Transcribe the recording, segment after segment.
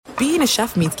being a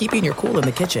chef means keeping your cool in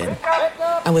the kitchen.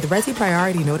 And with Resi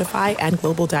Priority Notify and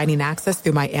Global Dining Access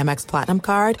through my Amex Platinum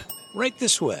card, right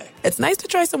this way. It's nice to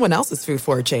try someone else's food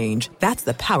for a change. That's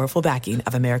the powerful backing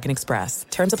of American Express.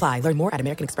 Terms apply. Learn more at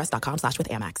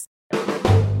americanexpress.com/withAmex.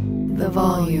 The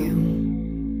Volume.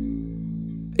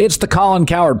 It's the Colin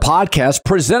Cowherd podcast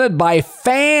presented by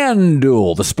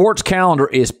FanDuel. The sports calendar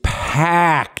is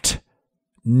packed.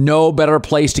 No better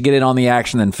place to get in on the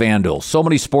action than FanDuel. So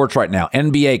many sports right now.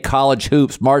 NBA, college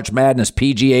hoops, March Madness,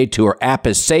 PGA Tour. App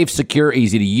is safe, secure,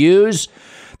 easy to use.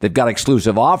 They've got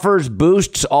exclusive offers,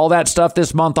 boosts, all that stuff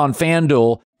this month on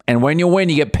FanDuel. And when you win,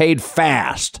 you get paid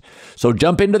fast. So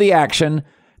jump into the action.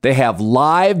 They have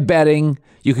live betting.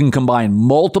 You can combine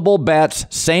multiple bets,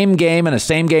 same game and a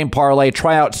same game parlay.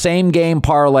 Try out Same Game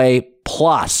Parlay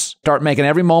Plus. Start making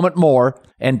every moment more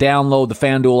and download the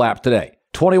FanDuel app today.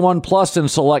 21 plus in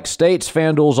select states.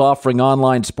 FanDuel's offering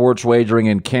online sports wagering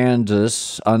in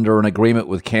Kansas under an agreement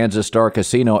with Kansas Star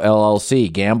Casino,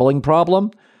 LLC. Gambling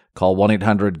problem? Call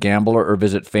 1-800-GAMBLER or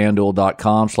visit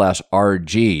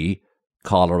FanDuel.com/RG.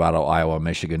 Colorado, Iowa,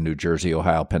 Michigan, New Jersey,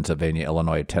 Ohio, Pennsylvania,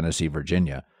 Illinois, Tennessee,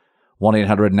 Virginia.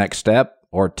 1-800-NEXT-STEP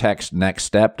or text NEXT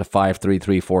STEP to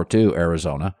 53342,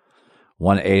 Arizona.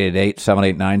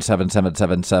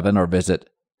 1-888-789-7777 or visit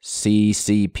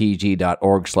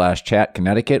ccpg.org/chat,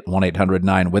 Connecticut.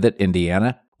 1-800-9-WITH-IT,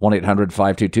 Indiana.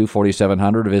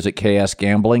 1-800-522-4700 or visit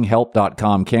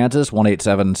ksgamblinghelp.com, Kansas.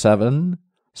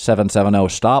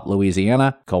 1-877-770-STOP,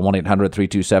 Louisiana. Call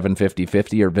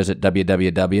 1-800-327-5050 or visit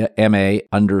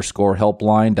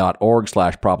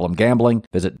www.ma_helpline.org/problem-gambling.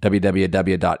 Visit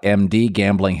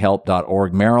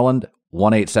www.mdgamblinghelp.org, Maryland.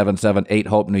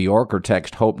 1-877-8-HOPE, New York, or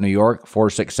text HOPE, New York,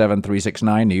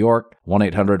 467-369, New York.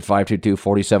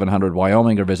 1-800-522-4700,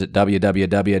 Wyoming, or visit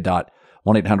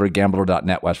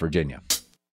www.1800gambler.net, West Virginia.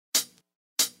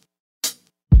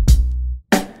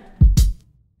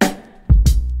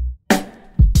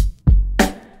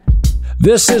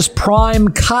 This is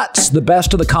Prime Cuts, the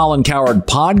best of the Colin Cowherd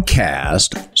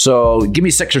podcast. So give me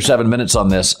 6 or 7 minutes on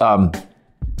this.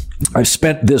 I've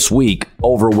spent this week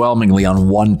overwhelmingly on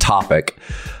one topic,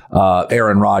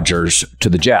 Aaron Rodgers to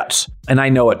the Jets. And I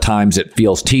know at times it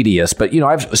feels tedious, but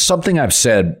I've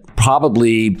said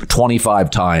probably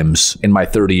 25 times in my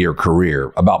 30-year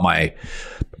career about my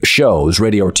shows,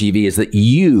 radio or TV, is that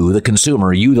you, the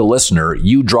consumer, you, the listener,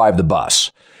 you drive the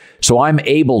bus. So I'm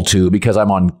able to, because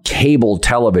I'm on cable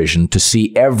television, to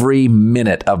see every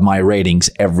minute of my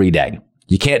ratings every day.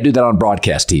 You can't do that on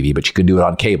broadcast TV, but you can do it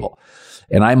on cable.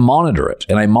 And I monitor it.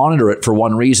 And I monitor it for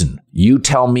one reason. You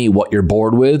tell me what you're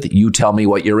bored with. You tell me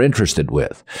what you're interested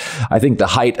with. I think the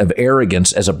height of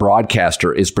arrogance as a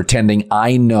broadcaster is pretending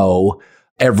I know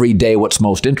every day what's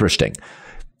most interesting.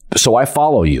 So I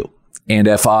follow you. And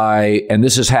and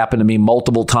this has happened to me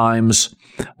multiple times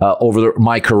over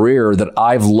my career, that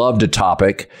I've loved a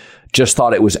topic, just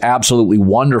thought it was absolutely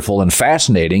wonderful and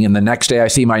fascinating. And the next day I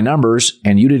see my numbers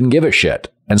and you didn't give a shit.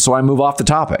 And so I move off the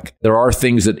topic. There are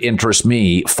things that interest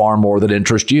me far more than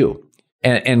interest you.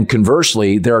 And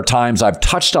conversely, there are times I've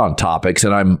touched on topics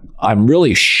and I'm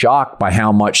really shocked by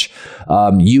how much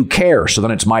you care. So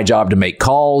then it's my job to make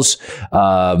calls,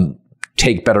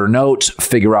 take better notes,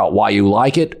 figure out why you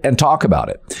like it, and talk about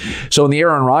it. So in the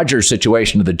Aaron Rodgers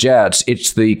situation to the Jets,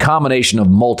 it's the combination of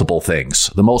multiple things.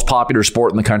 The most popular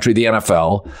sport in the country, the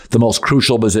NFL, the most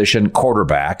crucial position,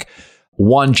 quarterback,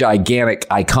 one gigantic,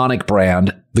 iconic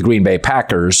brand, the Green Bay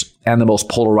Packers, and the most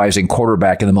polarizing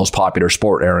quarterback in the most popular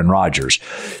sport, Aaron Rodgers.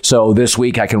 So this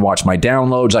week I can watch my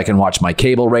downloads, I can watch my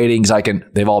cable ratings,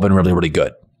 they've all been really, really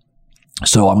good.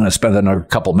 So I'm going to spend another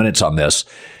couple minutes on this.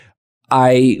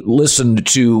 I listened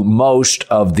to most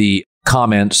of the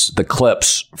comments, the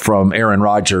clips from Aaron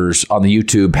Rodgers on the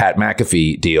YouTube Pat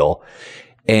McAfee deal.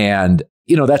 And,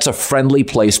 that's a friendly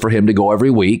place for him to go every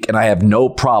week. And I have no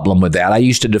problem with that. I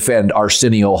used to defend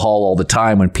Arsenio Hall all the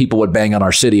time when people would bang on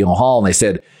Arsenio Hall and they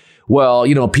said, well,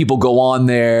 people go on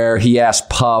there. He asks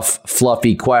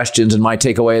fluffy questions. And my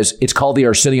takeaway is it's called the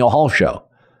Arsenio Hall Show.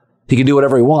 He can do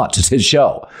whatever he wants. It's his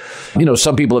show.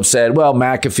 Some people have said, well,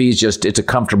 McAfee's it's a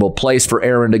comfortable place for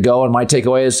Aaron to go. And my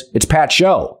takeaway is it's Pat's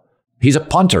show. He's a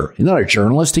punter. He's not a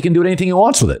journalist. He can do anything he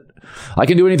wants with it. I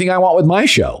can do anything I want with my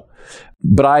show.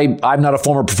 But I'm not a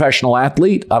former professional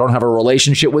athlete. I don't have a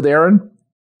relationship with Aaron.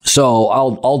 So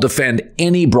I'll defend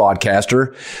any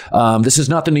broadcaster. This is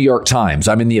not the New York Times.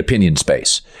 I'm in the opinion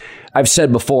space. I've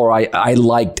said before, I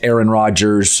liked Aaron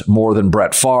Rodgers more than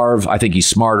Brett Favre. I think he's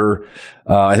smarter.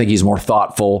 I think he's more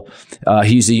thoughtful.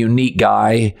 He's a unique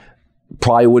guy.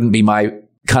 Probably wouldn't be my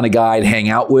kind of guy to hang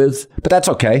out with, but that's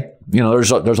okay. There's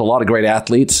a lot of great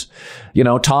athletes.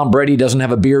 Tom Brady doesn't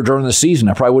have a beard during the season.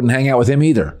 I probably wouldn't hang out with him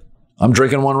either. I'm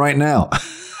drinking one right now.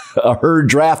 A Herd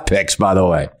draft picks, by the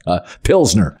way.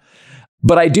 Pilsner.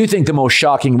 But I do think the most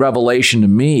shocking revelation to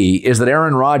me is that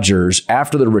Aaron Rodgers,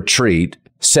 after the retreat,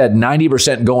 said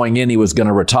 90% going in he was going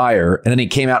to retire, and then he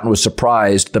came out and was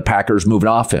surprised the Packers moved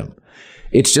off him.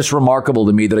 It's just remarkable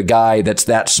to me that a guy that's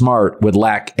that smart would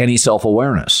lack any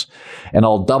self-awareness. And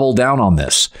I'll double down on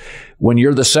this. When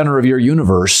you're the center of your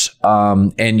universe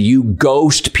and you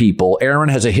ghost people, Aaron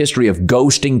has a history of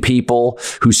ghosting people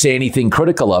who say anything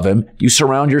critical of him. You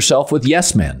surround yourself with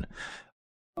yes men.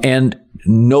 And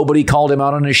nobody called him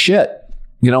out on his shit.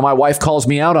 You know, my wife calls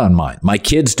me out on mine. My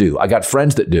kids do. I got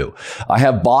friends that do. I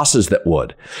have bosses that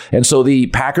would. And so the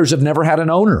Packers have never had an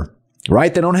owner,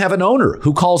 right? They don't have an owner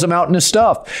who calls him out in his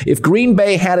stuff. If Green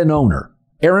Bay had an owner,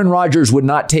 Aaron Rodgers would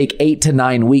not take 8 to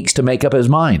 9 weeks to make up his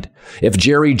mind. If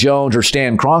Jerry Jones or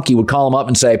Stan Kroenke would call him up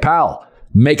and say, pal,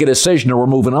 make a decision or we're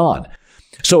moving on.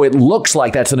 So it looks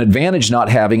like that's an advantage not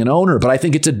having an owner, but I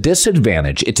think it's a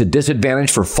disadvantage. It's a disadvantage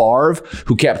for Favre,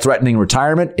 who kept threatening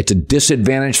retirement. It's a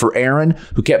disadvantage for Aaron,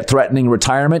 who kept threatening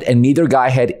retirement, and neither guy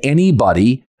had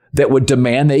anybody that would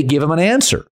demand they give him an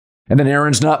answer. And then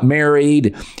Aaron's not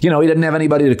married. You know, he didn't have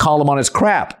anybody to call him on his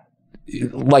crap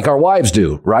like our wives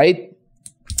do, right?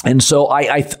 And so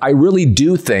I really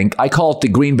do think, I call it the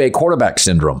Green Bay quarterback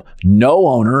syndrome. No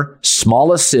owner,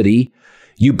 smallest city.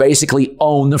 You basically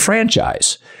own the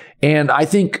franchise. And I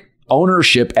think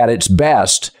ownership at its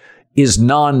best is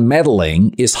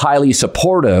non-meddling, is highly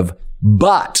supportive,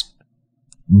 but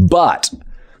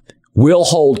will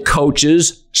hold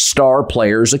coaches, star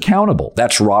players accountable.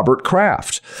 That's Robert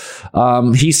Kraft.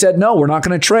 He said, no, we're not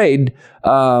going to trade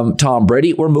Tom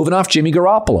Brady. We're moving off Jimmy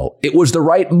Garoppolo. It was the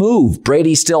right move.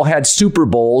 Brady still had Super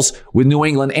Bowls with New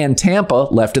England and Tampa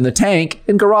left in the tank,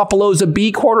 and Garoppolo's a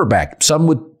B quarterback. Some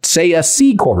would say a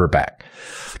C quarterback.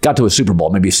 Got to a Super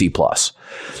Bowl, maybe a C+.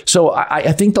 So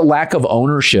I think the lack of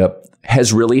ownership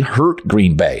has really hurt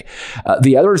Green Bay.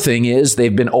 The other thing is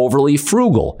they've been overly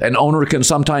frugal. An owner can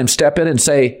sometimes step in and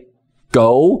say,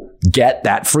 go get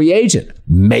that free agent.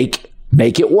 Make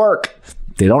it work.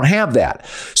 They don't have that.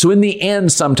 So in the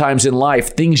end, sometimes in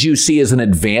life, things you see as an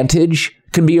advantage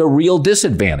can be a real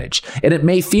disadvantage. And it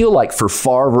may feel like for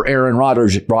Favre or Aaron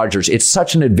Rodgers, it's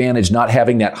such an advantage not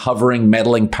having that hovering,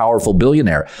 meddling, powerful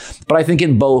billionaire. But I think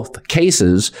in both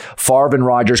cases, Favre and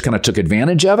Rodgers kind of took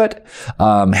advantage of it,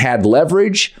 had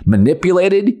leverage,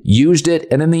 manipulated, used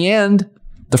it, and in the end,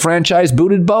 the franchise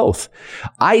booted both.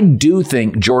 I do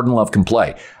think Jordan Love can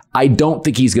play. I don't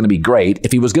think he's going to be great.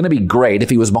 If he was going to be great, if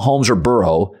he was Mahomes or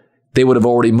Burrow, they would have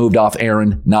already moved off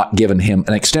Aaron, not given him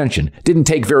an extension. Didn't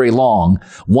take very long,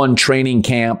 one training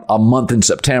camp, a month in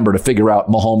September to figure out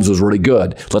Mahomes was really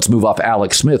good. Let's move off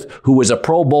Alex Smith, who was a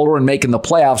Pro Bowler and making the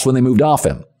playoffs when they moved off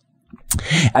him.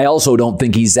 I also don't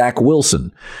think he's Zach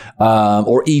Wilson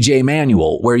or EJ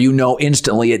Manuel, where you know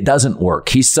instantly it doesn't work.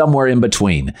 He's somewhere in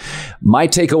between. My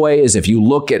takeaway is if you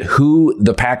look at who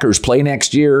the Packers play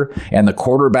next year and the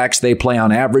quarterbacks they play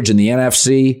on average in the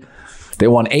NFC, they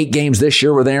won 8 games this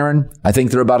year with Aaron. I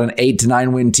think they're about an 8 to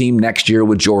 9 win team next year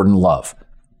with Jordan Love.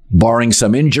 Barring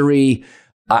some injury,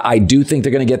 I do think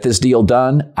they're going to get this deal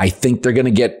done. I think they're going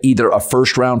to get either a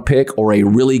first round pick or a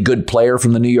really good player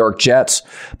from the New York Jets,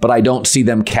 but I don't see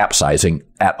them capsizing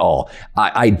at all.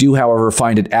 I do, however,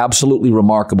 find it absolutely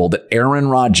remarkable that Aaron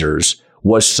Rodgers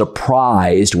was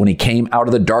surprised when he came out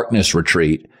of the darkness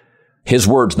retreat. His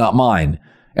words, not mine.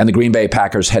 And the Green Bay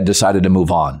Packers had decided to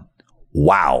move on.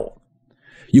 Wow.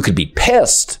 You could be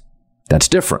pissed. That's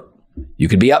different. You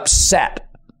could be upset.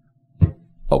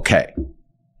 Okay.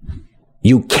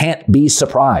 You can't be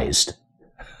surprised.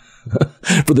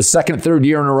 For the second, third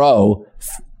year in a row,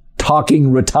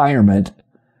 talking retirement,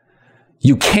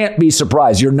 you can't be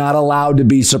surprised. You're not allowed to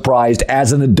be surprised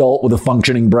as an adult with a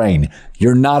functioning brain.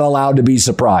 You're not allowed to be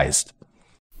surprised.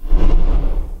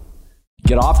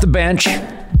 Get off the bench.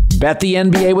 Bet the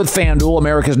NBA with FanDuel,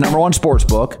 America's #1 sports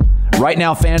book. Right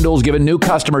now, FanDuel is giving new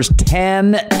customers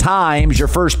 10 times your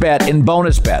first bet in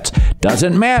bonus bets.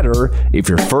 Doesn't matter if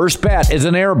your first bet is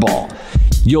an air ball.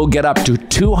 You'll get up to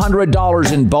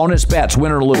 $200 in bonus bets,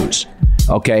 win or lose.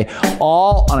 Okay,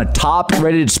 all on a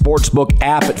top-rated sportsbook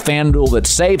app at FanDuel that's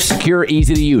safe, secure,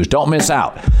 easy to use. Don't miss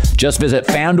out. Just visit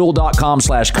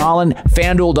FanDuel.com/Colin,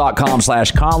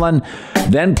 FanDuel.com/Colin.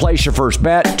 Then place your first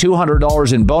bet.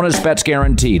 $200 in bonus bets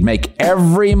guaranteed. Make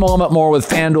every moment more with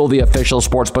FanDuel, the official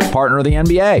sportsbook partner of the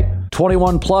NBA.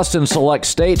 21 plus in select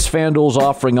states. FanDuel's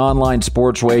offering online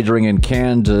sports wagering in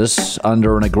Kansas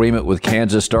under an agreement with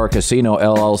Kansas Star Casino,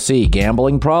 LLC.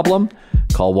 Gambling problem?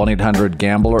 Call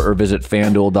 1-800-GAMBLER or visit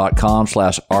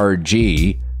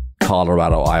FanDuel.com/RG.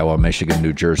 Colorado, Iowa, Michigan,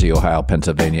 New Jersey, Ohio,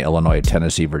 Pennsylvania, Illinois,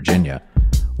 Tennessee, Virginia.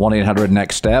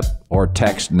 1-800-NEXT-STEP, or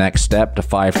text NEXT STEP to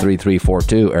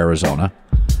 53342, Arizona.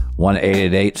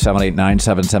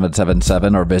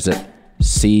 1-888-789-7777, or visit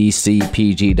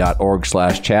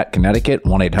ccpg.org/chat, Connecticut.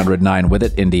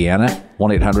 1-800-9-WITH-IT, Indiana.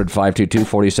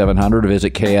 1-800-522-4700,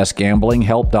 visit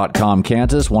ksgamblinghelp.com,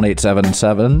 Kansas.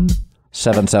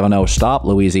 1-877-770-STOP,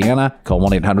 Louisiana. Call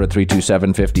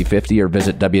 1-800-327-5050, or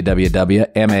visit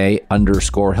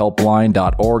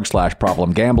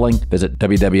www.ma_helpline.org/problem gambling. Visit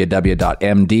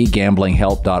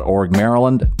www.mdgamblinghelp.org,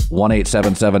 Maryland.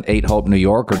 1-877-8-HOPE, New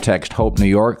York, or text HOPE, New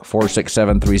York,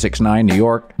 467-369, New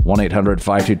York.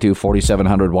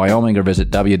 1-800-522-4700, Wyoming, or visit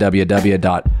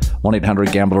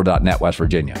www.1800gambler.net, West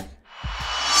Virginia.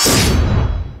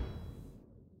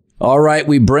 All right,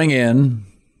 we bring in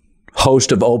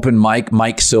host of Open Mic,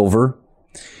 Mike Silver.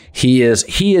 He is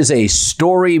a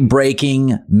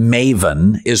story-breaking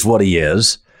maven, is what he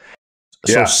is.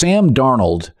 Yeah. So Sam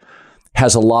Darnold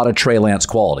has a lot of Trey Lance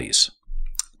qualities.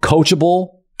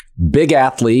 Coachable, big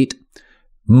athlete,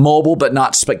 mobile but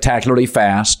not spectacularly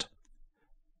fast,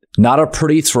 not a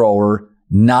pretty thrower,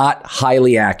 not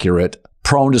highly accurate,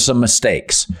 prone to some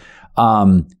mistakes,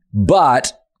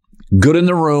 but good in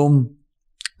the room,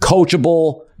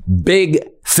 coachable, big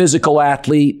physical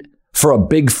athlete for a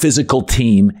big physical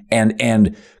team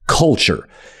and culture.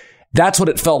 That's what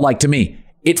it felt like to me.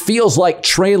 It feels like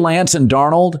Trey Lance and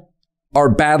Darnold are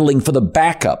battling for the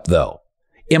backup, though.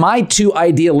 Am I too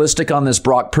idealistic on this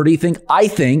Brock Purdy thing? I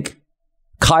think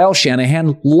Kyle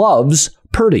Shanahan loves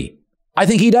Purdy. I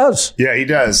think he does. Yeah, he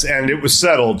does. And it was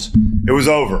settled. It was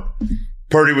over.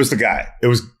 Purdy was the guy.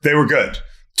 They were good.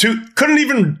 Couldn't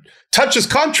even touch his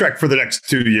contract for the next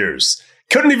 2 years.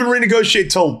 Couldn't even renegotiate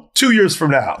till 2 years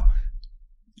from now.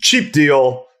 Cheap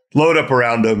deal. Load up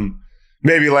around him.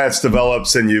 Maybe Lance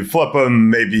develops and you flip him.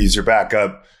 Maybe he's your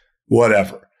backup.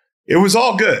 Whatever. It was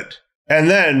all good. And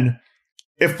then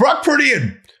if Brock Purdy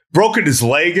had broken his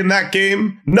leg in that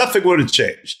game, nothing would have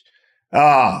changed.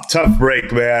 Tough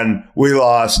break, man. We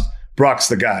lost. Brock's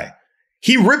the guy.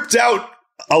 He ripped out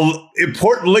an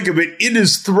important ligament in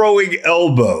his throwing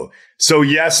elbow. So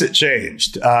yes, it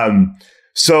changed.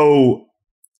 So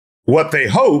what they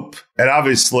hope, and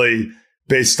obviously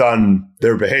based on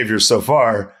their behavior so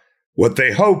far, what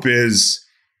they hope is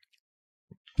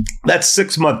that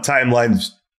 6-month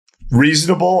timeline's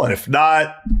reasonable. And if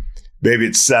not, maybe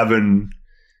it's 7,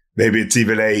 maybe it's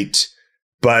even 8.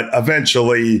 But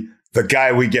eventually, the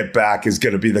guy we get back is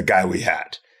going to be the guy we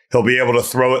had. He'll be able to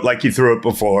throw it like he threw it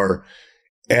before,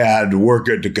 and we're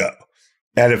good to go.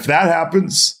 And if that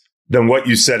happens, then what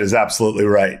you said is absolutely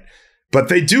right. But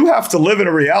they do have to live in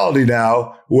a reality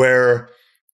now where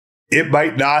it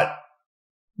might not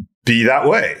be that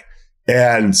way.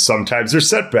 And sometimes there's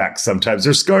setbacks. Sometimes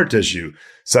there's scar tissue.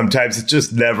 Sometimes it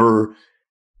just never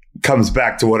comes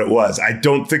back to what it was. I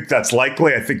don't think that's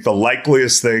likely. I think the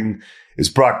likeliest thing is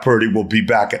Brock Purdy will be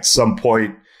back at some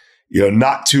point,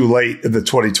 not too late in the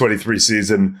 2023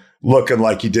 season, looking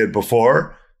like he did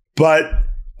before. But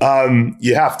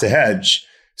you have to hedge.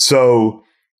 So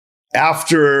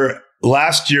after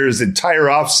last year's entire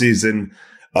offseason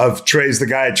of Trey's the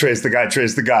guy,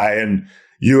 and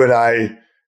you and I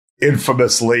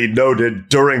infamously noted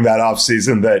during that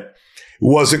offseason that it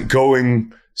wasn't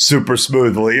going super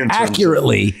smoothly.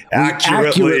 Accurately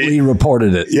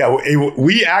reported it. Yeah,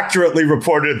 we accurately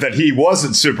reported that he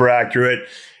wasn't super accurate,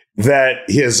 that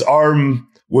his arm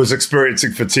was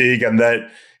experiencing fatigue, and that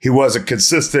he wasn't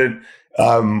consistent.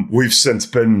 We've since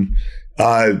been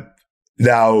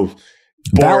now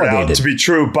borne out to be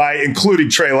true by including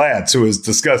Trey Lance, who was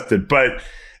disgusted. But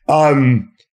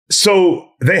so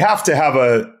they have to have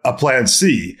a plan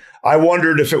C. I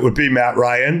wondered if it would be Matt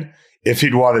Ryan, if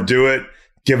he'd want to do it,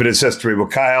 given his history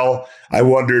with Kyle. I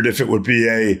wondered if it would be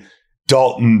a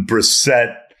Dalton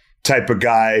Brissett type of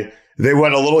guy. They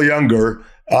went a little younger.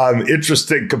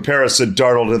 Interesting comparison,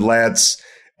 Darnold and Lance.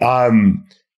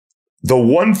 The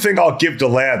one thing I'll give to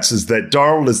Lance is that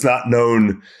Darnold is not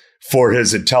known for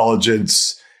his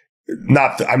intelligence. I'm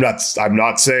not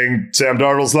saying Sam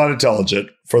Darnold's not intelligent,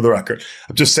 for the record.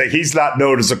 I'm just saying he's not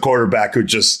known as a quarterback who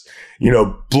just,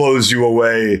 blows you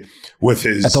away with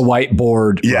his at the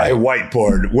whiteboard. Yeah, right.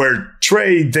 Whiteboard. Where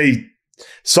Trey, they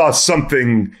saw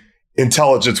something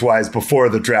intelligence-wise before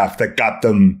the draft that got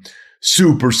them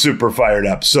super, super fired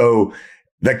up. So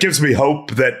that gives me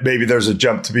hope that maybe there's a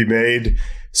jump to be made.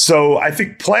 So I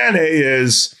think plan A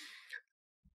is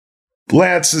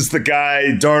Lance is the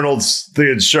guy, Darnold's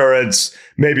the insurance.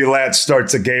 Maybe Lance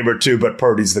starts a game or two, but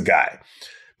Purdy's the guy.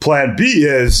 Plan B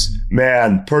is,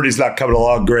 man, Purdy's not coming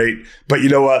along great, but you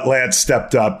know what? Lance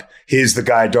stepped up. He's the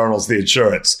guy, Darnold's the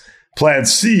insurance. Plan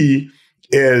C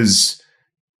is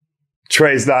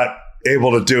Trey's not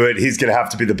able to do it. He's going to have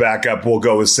to be the backup. We'll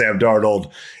go with Sam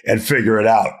Darnold and figure it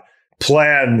out.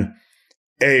 Plan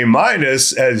A-,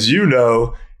 as you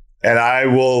know, and I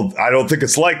don't think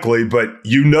it's likely, but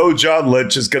John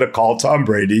Lynch is going to call Tom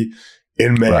Brady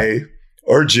in May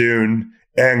or June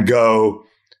and go,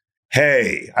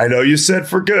 hey, I know you said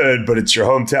for good, but it's your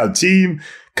hometown team,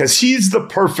 because he's the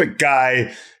perfect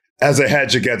guy as a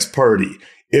hedge against Purdy.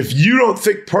 If you don't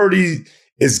think Purdy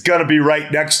is going to be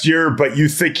right next year, but you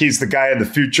think he's the guy in the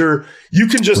future, you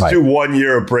can just do 1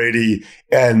 year of Brady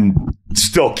and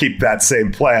still keep that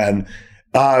same plan.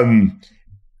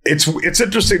 It's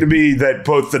interesting to me that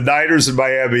both the Niners and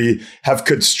Miami have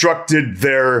constructed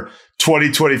their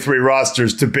 2023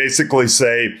 rosters to basically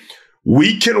say,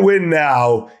 we can win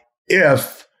now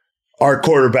if our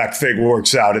quarterback thing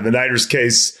works out. In the Niners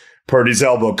case, Purdy's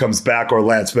elbow comes back or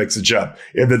Lance makes a jump.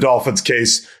 In the Dolphins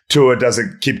case, Tua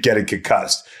doesn't keep getting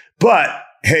concussed. But,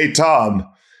 hey, Tom,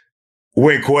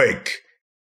 wink, wink,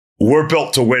 we're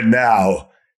built to win now.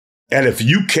 And if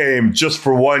you came just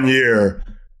for 1 year,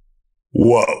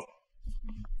 whoa.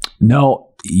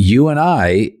 No, you and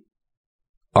I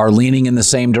are leaning in the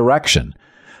same direction.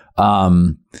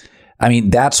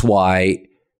 That's why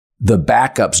the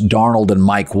backups, Darnold and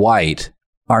Mike White,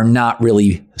 are not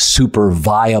really super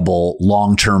viable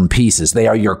long-term pieces. They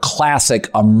are your classic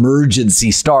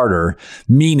emergency starter,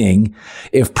 meaning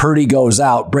if Purdy goes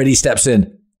out, Brady steps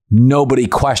in. Nobody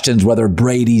questions whether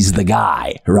Brady's the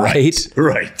guy, right?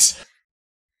 Right.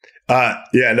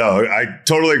 I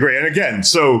totally agree. And again,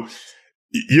 so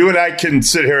you and I can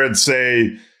sit here and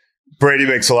say Brady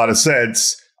makes a lot of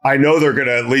sense. I know they're going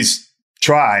to at least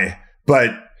try,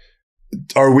 but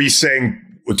are we saying,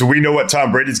 do we know what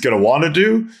Tom Brady's going to want to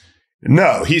do?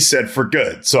 No, he said for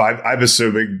good. So I'm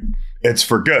assuming it's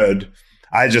for good.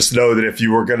 I just know that if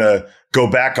you were going to go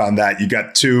back on that, you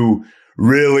got two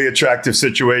really attractive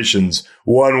situations.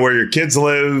 One where your kids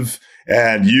live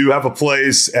and you have a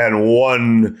place, and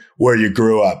one where you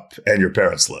grew up and your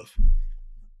parents live.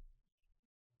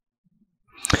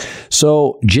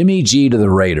 So Jimmy G to the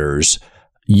Raiders.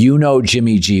 You know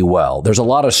Jimmy G well. There's a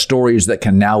lot of stories that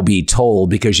can now be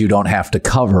told because you don't have to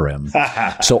cover him.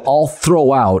 So I'll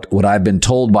throw out what I've been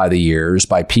told by the years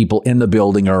by people in the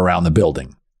building or around the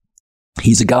building.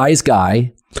 He's a guy's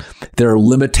guy. There are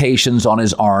limitations on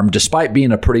his arm. Despite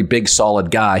being a pretty big,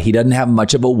 solid guy, he doesn't have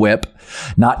much of a whip,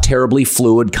 not terribly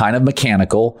fluid, kind of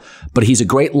mechanical, but he's a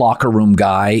great locker room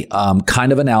guy,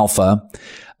 kind of an alpha.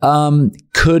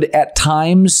 Could at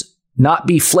times not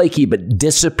be flaky, but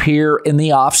disappear in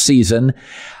the off season.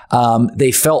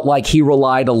 They felt like he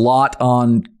relied a lot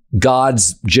on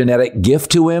God's genetic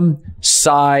gift to him,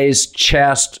 size,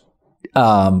 chest,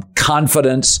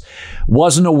 confidence,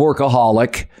 wasn't a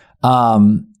workaholic.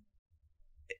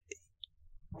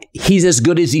 He's as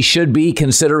good as he should be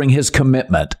considering his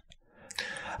commitment.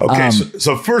 Okay.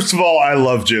 So first of all, I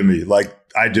love Jimmy. Like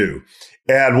I do.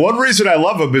 And one reason I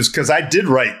love him is because I did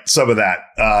write some of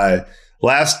that.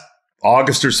 Last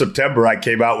August or September, I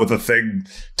came out with a thing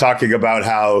talking about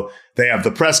how they have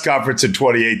the press conference in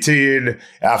 2018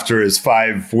 after his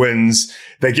 5 wins.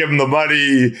 They give him the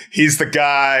money. He's the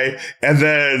guy. And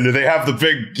then they have the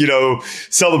big,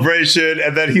 celebration.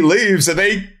 And then he leaves and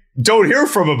they don't hear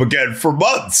from him again for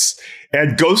months.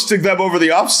 And ghosting them over the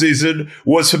offseason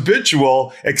was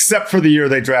habitual, except for the year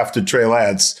they drafted Trey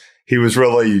Lance. He was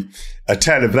really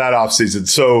attentive that offseason.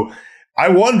 So I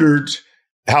wondered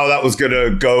how that was going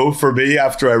to go for me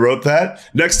after I wrote that.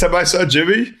 Next time I saw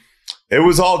Jimmy, it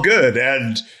was all good.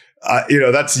 And,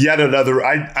 that's yet another.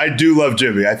 I do love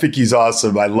Jimmy. I think he's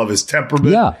awesome. I love his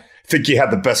temperament. Yeah. I think he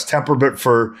had the best temperament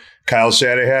for Kyle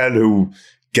Shanahan, who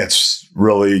gets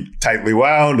really tightly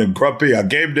wound and grumpy on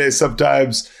game day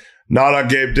sometimes. Not on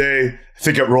game day. I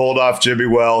think it rolled off Jimmy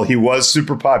well. He was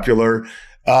super popular.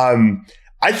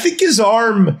 I think his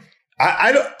arm,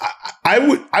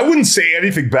 I wouldn't say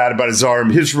anything bad about his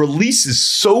arm. His release is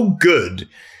so good.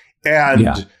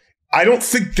 And I don't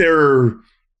think there are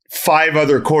 5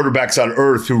 other quarterbacks on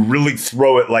earth who really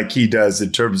throw it like he does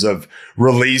in terms of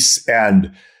release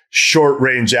and short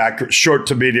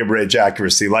to medium range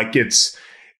accuracy. Like there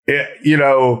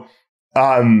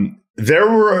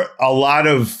were a lot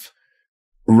of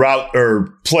route or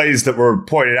plays that were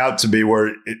pointed out to me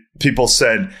where people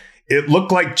said it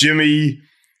looked like Jimmy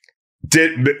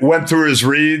went through his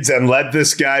reads and led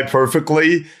this guy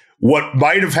perfectly. What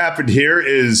might have happened here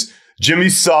is Jimmy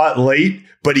saw it late,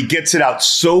 but he gets it out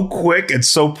so quick and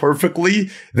so perfectly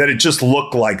that it just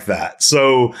looked like that.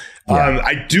 So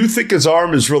I do think his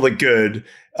arm is really good.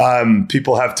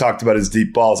 People have talked about his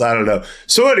deep balls. I don't know.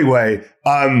 So anyway,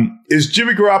 is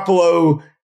Jimmy Garoppolo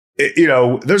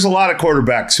there's a lot of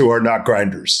quarterbacks who are not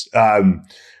grinders.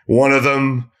 One of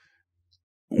them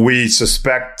we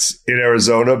suspect in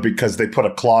Arizona because they put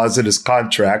a clause in his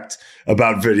contract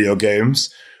about video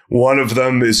games. One of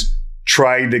them is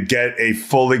trying to get a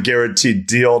fully guaranteed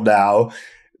deal now.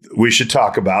 We should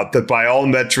talk about that. By all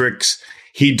metrics,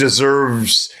 he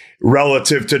deserves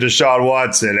relative to Deshaun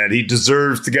Watson, and he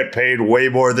deserves to get paid way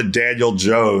more than Daniel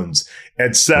Jones,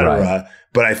 etc. Right.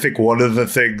 But I think one of the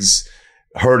things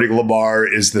hurting Lamar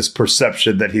is this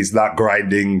perception that he's not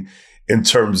grinding in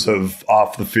terms of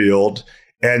off the field.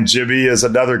 And Jimmy is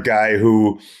another guy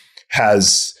who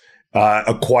has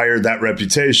acquired that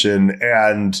reputation.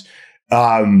 And,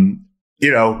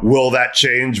 will that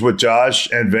change with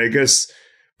Josh and Vegas?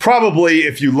 Probably,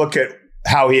 if you look at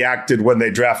how he acted when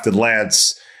they drafted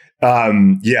Lance.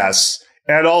 Yes.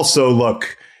 And also,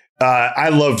 look, I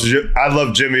love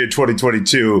Jimmy in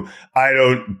 2022. I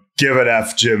don't give an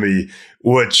F Jimmy,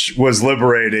 which was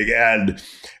liberating. And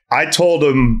I told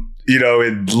him,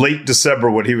 in late December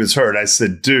when he was hurt, I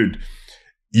said, dude,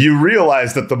 you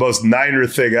realize that the most Niner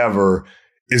thing ever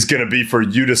is going to be for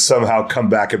you to somehow come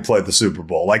back and play the Super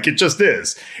Bowl. Like, it just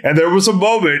is. And there was a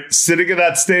moment sitting in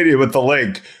that stadium at the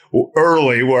Link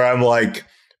early where I'm like,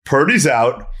 Purdy's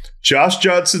out. Josh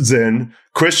Johnson's in.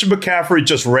 Christian McCaffrey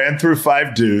just ran through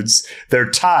 5 dudes. They're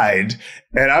tied.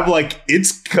 And I'm like,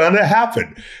 it's going to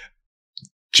happen.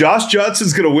 Josh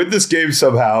Johnson's going to win this game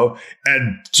somehow.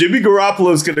 And Jimmy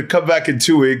Garoppolo is going to come back in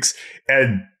 2 weeks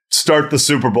and start the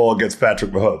Super Bowl against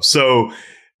Patrick Mahomes. So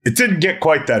it didn't get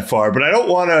quite that far, but I don't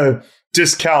want to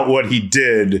discount what he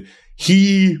did.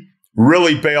 He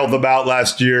really bailed them out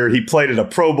last year. He played at a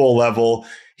Pro Bowl level.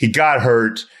 He got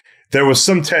hurt. There was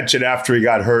some tension after he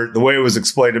got hurt. The way it was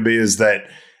explained to me is that,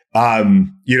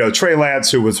 Trey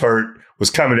Lance, who was hurt, was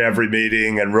coming to every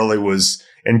meeting and really was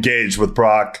engaged with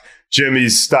Brock.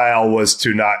 Jimmy's style was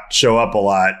to not show up a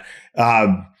lot.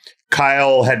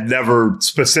 Kyle had never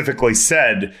specifically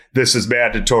said, this is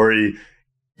mandatory,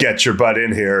 get your butt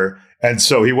in here. And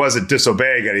so he wasn't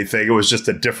disobeying anything. It was just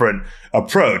a different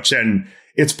approach. And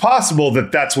it's possible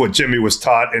that that's what Jimmy was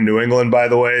taught in New England, by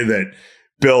the way, that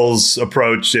Bill's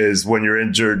approach is when you're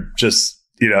injured, just,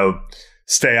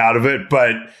 stay out of it.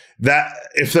 But that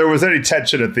if there was any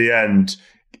tension at the end,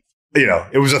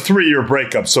 it was a 3-year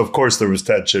breakup. So of course there was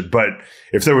tension, but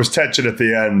if there was tension at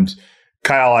the end,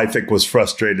 Kyle, I think, was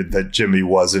frustrated that Jimmy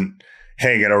wasn't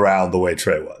hanging around the way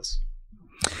Trey was.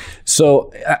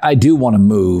 So I do want to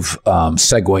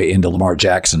segue into Lamar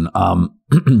Jackson.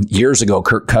 Years ago,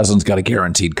 Kirk Cousins got a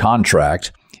guaranteed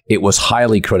contract. It was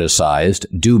highly criticized,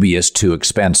 dubious, too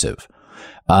expensive.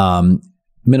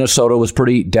 Minnesota was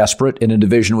pretty desperate in a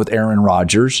division with Aaron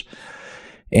Rodgers.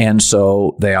 And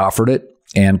so they offered it.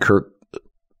 And Kirk,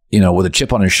 with a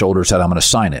chip on his shoulder, said, I'm going to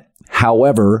sign it.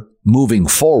 However, moving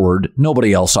forward,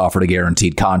 nobody else offered a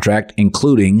guaranteed contract,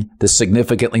 including the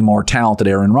significantly more talented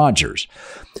Aaron Rodgers.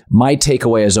 My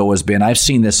takeaway has always been, I've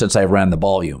seen this since I ran the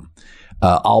volume.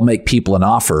 I'll make people an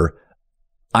offer.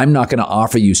 I'm not going to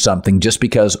offer you something just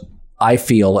because I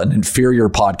feel an inferior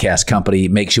podcast company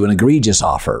makes you an egregious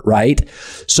offer, right?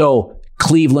 So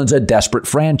Cleveland's a desperate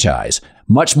franchise,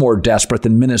 much more desperate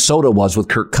than Minnesota was with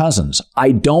Kirk Cousins.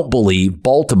 I don't believe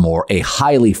Baltimore, a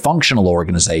highly functional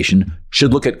organization,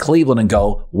 should look at Cleveland and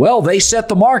go, well, they set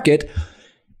the market.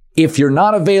 If you're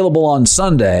not available on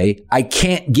Sunday, I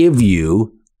can't give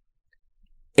you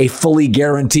a fully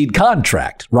guaranteed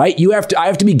contract, right? I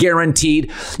have to be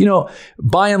guaranteed.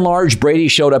 By and large, Brady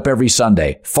showed up every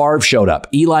Sunday. Favre showed up.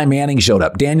 Eli Manning showed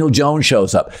up. Daniel Jones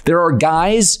shows up. There are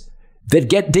guys that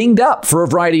get dinged up for a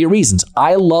variety of reasons.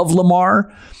 I love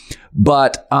Lamar,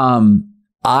 but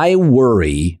I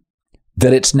worry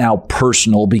that it's now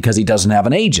personal because he doesn't have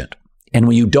an agent. And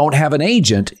when you don't have an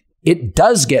agent, it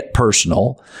does get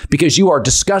personal because you are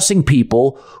discussing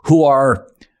people who are,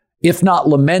 if not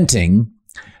lamenting,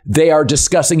 they are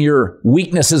discussing your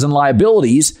weaknesses and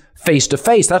liabilities face to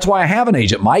face. That's why I have an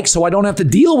agent, Mike, so I don't have to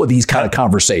deal with these kind of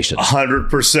conversations.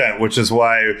 100%, which is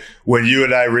why when you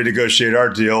and I renegotiate our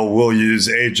deal, we'll use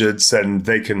agents and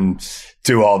they can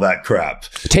do all that crap.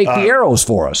 Take the arrows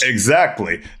for us.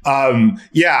 Exactly.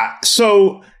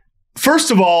 So first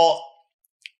of all,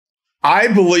 I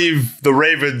believe the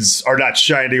Ravens are not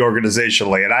shining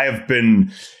organizationally, and I have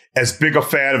been as big a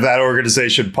fan of that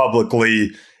organization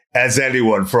publicly as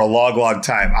anyone for a long, long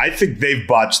time. I think they've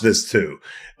botched this too.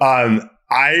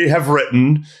 I have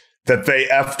written that they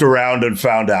effed around and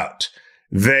found out.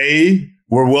 They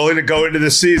were willing to go into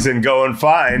the season going,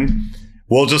 fine,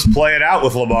 we'll just play it out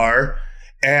with Lamar.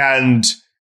 And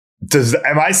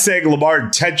am I saying Lamar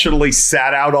intentionally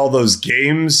sat out all those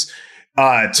games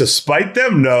to spite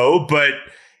them? No, but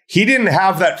he didn't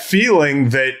have that feeling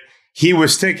that he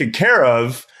was taken care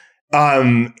of.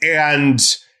 And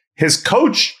his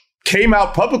coach came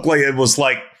out publicly and was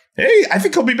like, hey, I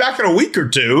think he'll be back in a week or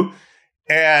two.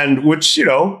 And which,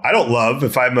 I don't love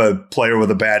if I'm a player with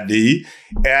a bad knee.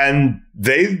 And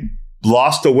they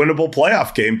lost a winnable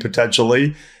playoff game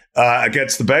potentially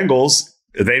against the Bengals.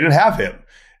 They didn't have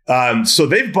him. So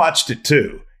they've botched it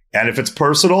too. And if it's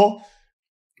personal,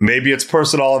 maybe it's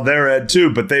personal on their end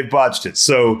too, but they've botched it.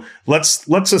 So let's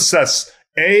assess.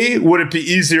 Would it be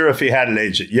easier if he had an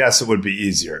agent? Yes, it would be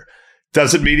easier.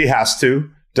 Doesn't mean he has to.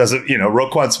 Doesn't,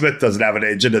 Roquan Smith doesn't have an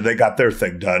agent and they got their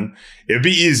thing done. It'd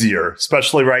be easier,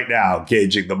 especially right now,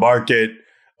 gauging the market,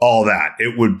 all that.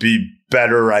 It would be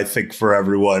better, I think, for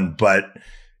everyone, but,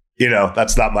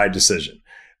 that's not my decision.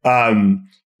 I'm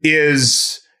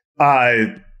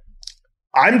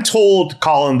told,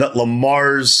 Colin, that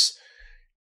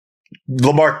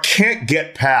Lamar can't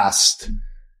get past,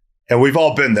 and we've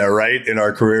all been there, right, in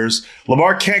our careers.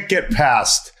 Lamar can't get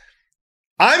past,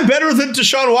 I'm better than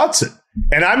Deshaun Watson,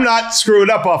 and I'm not screwing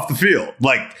up off the field.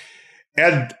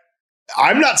 And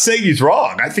I'm not saying he's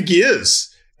wrong. I think he is.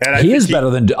 And he is better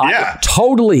than,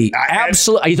 totally,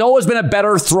 absolutely. He's always been a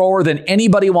better thrower than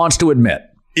anybody wants to admit.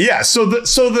 Yeah. So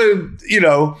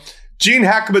the Gene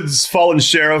Hackman's fallen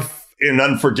sheriff in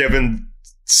Unforgiven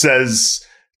says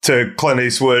to Clint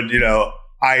Eastwood,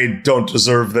 I don't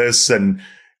deserve this. And,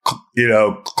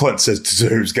 Clint says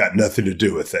deserves got nothing to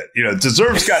do with it.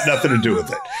 Deserves got nothing to do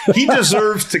with it. He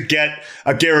deserves to get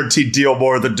a guaranteed deal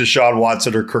more than Deshaun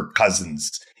Watson or Kirk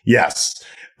Cousins. Yes.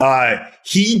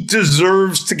 He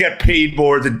deserves to get paid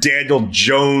more than Daniel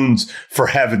Jones, for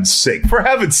heaven's sake. For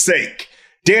heaven's sake.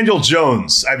 Daniel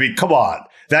Jones. I mean, come on.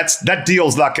 That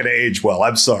deal's not going to age well.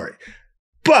 I'm sorry.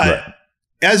 But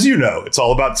as you know, it's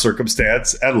all about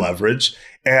circumstance and leverage.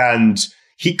 And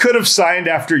he could have signed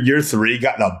after year 3,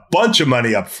 gotten a bunch of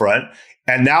money up front,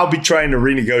 and now be trying to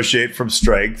renegotiate from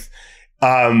strength.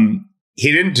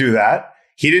 He didn't do that.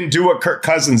 He didn't do what Kirk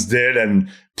Cousins did and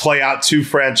play out 2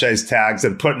 franchise tags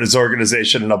and put his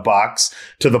organization in a box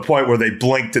to the point where they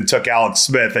blinked and took Alex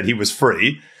Smith and he was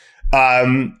free.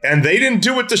 And they didn't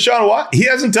do what Deshaun Watson. He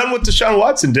hasn't done what Deshaun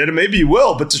Watson did, and maybe he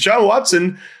will. But Deshaun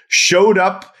Watson showed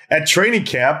up at training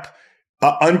camp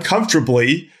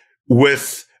uncomfortably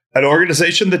with an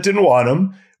organization that didn't want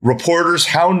him, reporters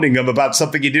hounding him about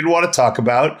something he didn't want to talk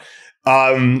about,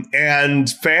 and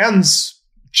fans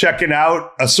checking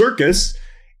out a circus.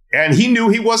 And he knew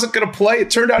he wasn't going to play. It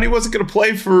turned out he wasn't going to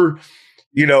play for,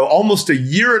 almost a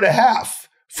year and a half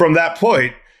from that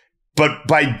point. But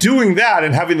by doing that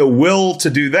and having the will to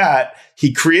do that,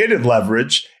 he created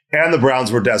leverage, and the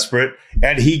Browns were desperate,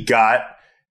 and he got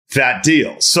that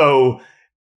deal. So,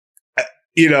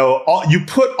 you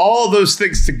put all those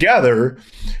things together,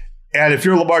 and if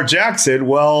you're Lamar Jackson,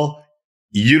 well,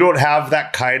 you don't have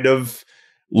that kind of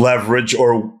leverage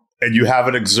and you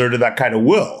haven't exerted that kind of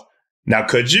will. Now,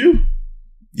 could you?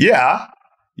 Yeah,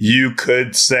 you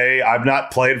could say, I'm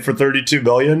not playing for $32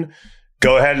 million.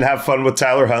 Go ahead and have fun with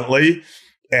Tyler Huntley,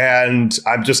 and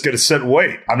I'm just going to sit and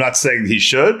wait. I'm not saying he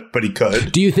should, but he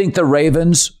could. Do you think the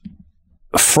Ravens,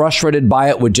 frustrated by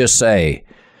it, would just say,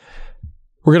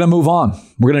 we're going to move on.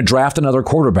 We're going to draft another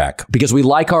quarterback because we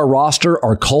like our roster,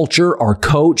 our culture, our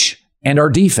coach, and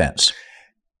our defense?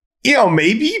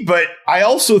 Maybe, but I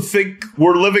also think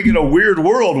we're living in a weird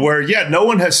world where, no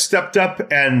one has stepped up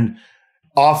and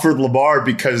offered Lamar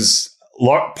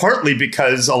partly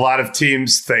because a lot of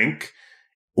teams think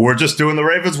we're just doing the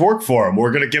Ravens' work for him.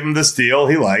 We're going to give him this deal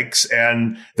he likes,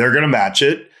 and they're going to match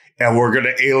it. And we're going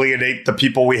to alienate the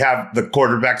people we have, the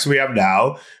quarterbacks we have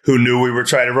now, who knew we were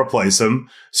trying to replace him.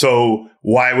 So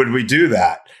why would we do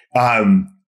that?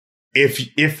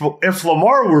 If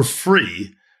Lamar were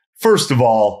free, first of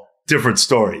all, different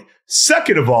story.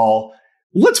 Second of all,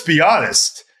 let's be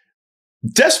honest.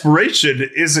 Desperation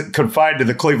isn't confined to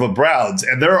the Cleveland Browns,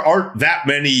 and there aren't that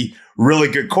many really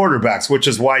good quarterbacks, which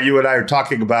is why you and I are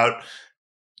talking about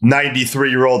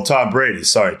 93-year-old Tom Brady.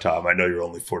 Sorry, Tom. I know you're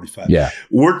only 45. Yeah.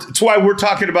 It's why we're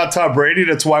talking about Tom Brady.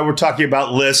 That's why we're talking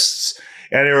about lists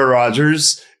and Aaron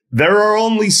Rodgers. There are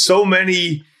only so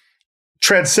many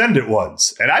transcendent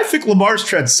ones. And I think Lamar's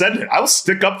transcendent. I'll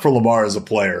stick up for Lamar as a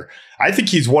player. I think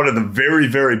he's one of the very,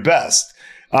 very best.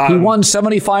 He won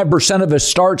 75% of his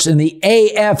starts in the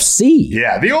AFC.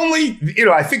 Yeah. The only,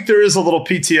 I think there is a little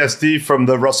PTSD from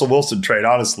the Russell Wilson trade,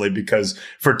 honestly, because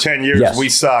for 10 years we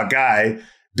saw a guy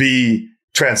be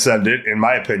transcendent, in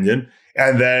my opinion.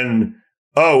 And then,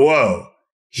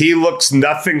 he looks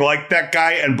nothing like that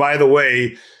guy. And by the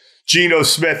way, Geno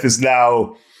Smith is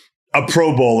now a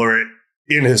Pro Bowler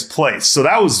in his place. So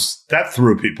that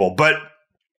threw people. But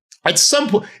At some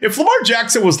point, if Lamar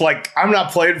Jackson was like, I'm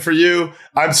not playing for you,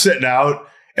 I'm sitting out,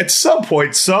 at some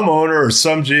point, some owner or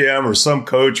some GM or some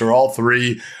coach or all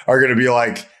three are going to be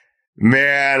like,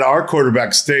 man, our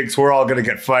quarterback stinks. We're all going to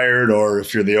get fired. Or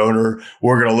if you're the owner,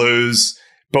 we're going to lose.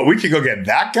 But we could go get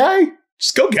that guy.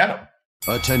 Just go get him.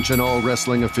 Attention all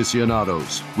wrestling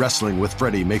aficionados. Wrestling with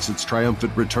Freddie makes its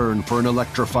triumphant return for an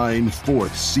electrifying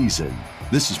 4th season.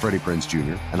 This is Freddie Prinze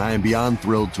Jr., and I am beyond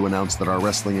thrilled to announce that our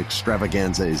wrestling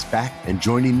extravaganza is back, and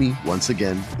joining me once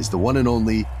again is the one and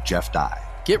only Jeff Dye.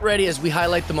 Get ready as we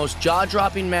highlight the most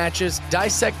jaw-dropping matches,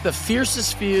 dissect the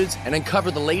fiercest feuds, and uncover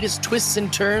the latest twists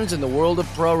and turns in the world of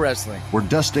pro wrestling. We're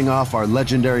dusting off our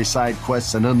legendary side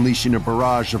quests and unleashing a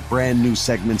barrage of brand new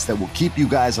segments that will keep you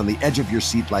guys on the edge of your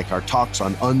seat like our talks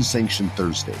on Unsanctioned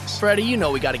Thursdays. Freddie, you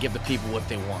know we got to give the people what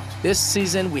they want. This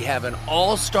season, we have an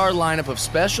all-star lineup of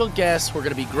special guests who are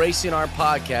going to be gracing our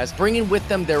podcast, bringing with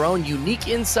them their own unique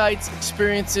insights,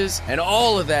 experiences, and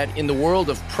all of that in the world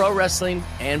of pro wrestling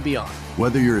and beyond.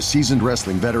 Whether you're a seasoned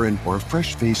wrestling veteran or a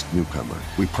fresh-faced newcomer,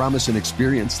 we promise an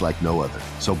experience like no other.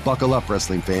 So buckle up,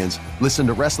 wrestling fans. Listen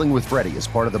to Wrestling with Freddie as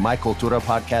part of the My Cultura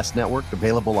Podcast Network,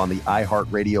 available on the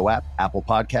iHeartRadio app, Apple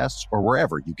Podcasts, or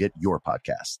wherever you get your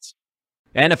podcasts.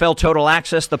 NFL Total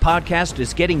Access, the podcast,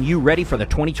 is getting you ready for the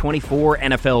 2024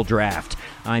 NFL Draft.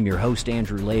 I'm your host,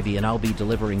 Andrew Levy, and I'll be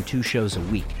delivering 2 shows a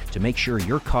week to make sure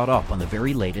you're caught up on the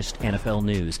very latest NFL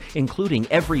news, including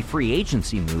every free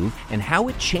agency move and how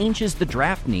it changes the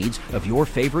draft needs of your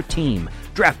favorite team.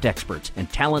 Draft experts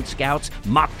and talent scouts,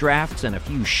 mock drafts, and a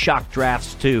few shock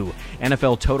drafts, too.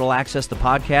 NFL Total Access, the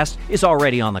podcast, is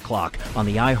already on the clock on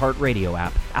the iHeartRadio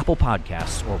app, Apple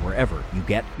Podcasts, or wherever you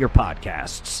get your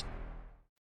podcasts.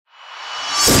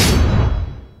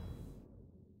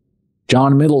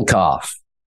 John Middlekauff,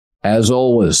 as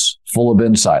always, full of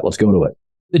insight. Let's go to it.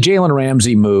 The Jalen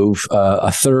Ramsey move, a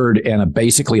third and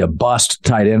basically a bust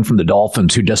tight end from the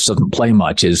Dolphins who just doesn't play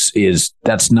much, is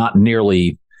that's not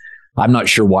nearly. I'm not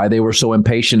sure why they were so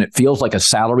impatient. It feels like a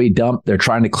salary dump. They're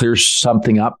trying to clear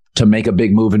something up to make a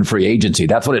big move in free agency.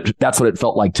 That's what it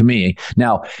felt like to me.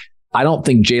 Now, I don't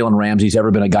think Jalen Ramsey's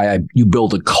ever been a guy you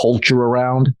build a culture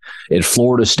around at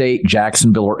Florida State,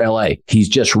 Jacksonville, or LA. He's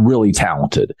just really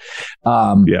talented.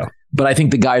 But I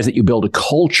think the guys that you build a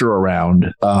culture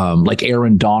around, like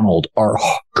Aaron Donald or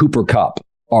Cooper Kupp,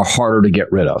 are harder to get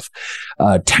rid of.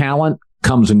 Talent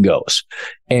comes and goes.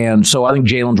 And so I think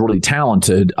Jalen's really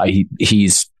talented.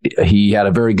 He had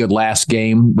a very good last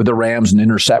game with the Rams, an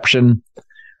interception.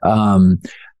 I'm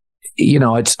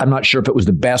not sure if it was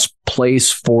the best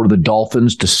place for the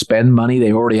Dolphins to spend money.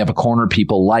 They already have a corner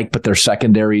people like, but their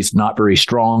secondary is not very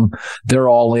strong. They're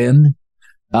all in.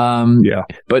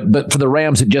 But for the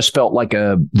Rams, it just felt like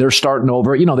they're starting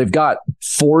over. They've got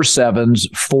 4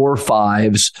 7s, 4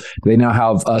 5s. They now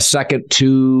have a second,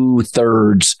 2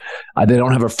 thirds. They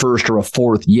don't have a first or a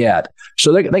fourth yet.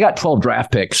 So they got 12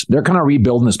 draft picks. They're kind of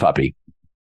rebuilding this puppy.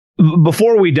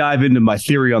 Before we dive into my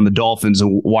theory on the Dolphins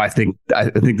and why I think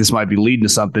this might be leading to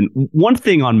something, one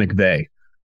thing on McVay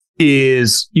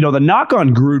is, the knock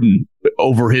on Gruden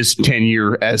over his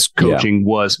tenure as coaching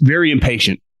was very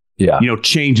impatient. Yeah.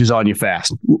 Changes on you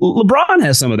fast. LeBron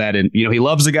has some of that in, he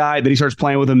loves the guy, then he starts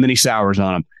playing with him, then he sours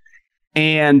on him.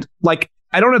 And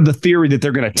I don't have the theory that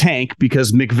they're going to tank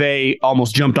because McVay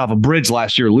almost jumped off a bridge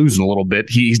last year, losing a little bit.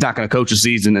 He's not going to coach a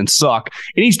season and suck.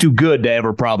 And he's too good to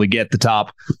ever probably get the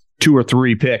top 2 or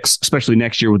 3 picks, especially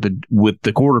next year with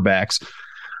the quarterbacks.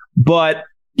 But,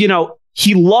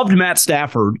 he loved Matt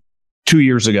Stafford 2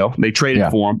 years ago. They traded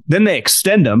for him. Then they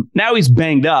extend him. Now he's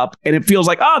banged up, and it feels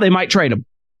like, they might trade him.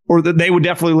 Or that they would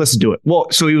definitely listen to it. Well,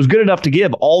 so he was good enough to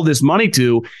give all this money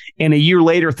to, and a year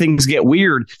later things get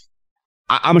weird.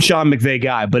 I'm a Sean McVay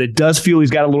guy, but it does feel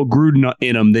he's got a little Gruden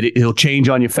in him that he'll change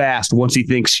on you fast once he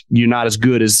thinks you're not as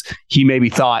good as he maybe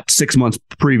thought 6 months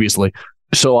previously.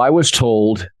 So I was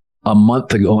told a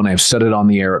month ago, and I've said it on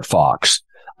the air at Fox,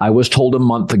 I was told a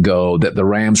month ago that the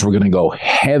Rams were going to go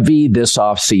heavy this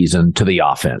offseason to the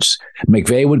offense.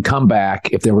 McVay would come back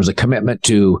if there was a commitment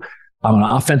to, I'm an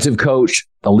offensive coach.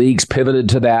 The league's pivoted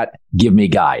to that. Give me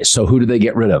guys. So who do they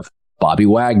get rid of? Bobby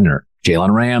Wagner,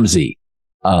 Jalen Ramsey,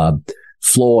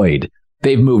 Floyd.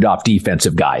 They've moved off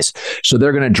defensive guys. So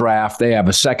they're going to draft. They have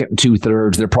a second and 2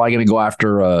 thirds. They're probably going to go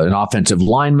after an offensive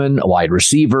lineman, a wide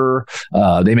receiver.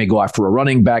 They may go after a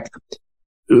running back.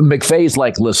 McVay's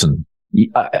like, listen,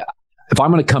 if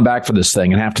I'm going to come back for this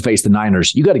thing and have to face the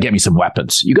Niners, you got to get me some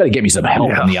weapons. You got to get me some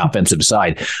help on the offensive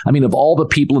side. I mean, of all the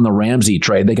people in the Ramsey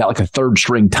trade, they got like a 3rd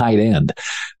string tight end.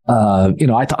 I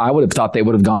would have thought they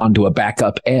would have gone to a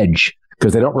backup edge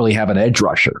because they don't really have an edge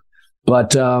rusher.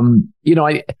 But,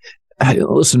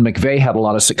 listen, McVay had a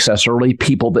lot of success early.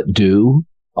 People that do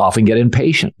often get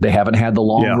impatient. They haven't had the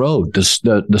long road,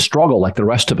 the struggle like the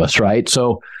rest of us, right?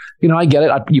 So, I get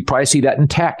it. You probably see that in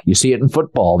tech. You see it in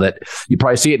football. That you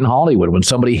probably see it in Hollywood. When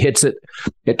somebody hits it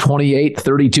at 28,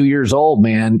 32 years old,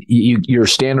 man, your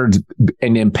standards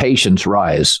and impatience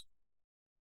rise.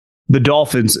 The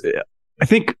Dolphins, I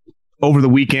think over the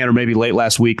weekend or maybe late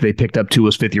last week, they picked up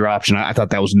Tua's fifth-year option. I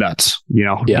thought that was nuts,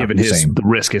 given the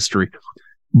risk history.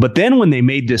 But then when they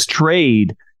made this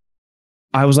trade,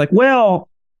 I was like, well,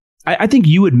 I think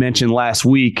you had mentioned last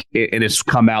week, and it's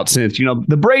come out since,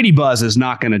 the Brady buzz is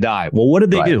not going to die. Well, what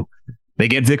did they do? They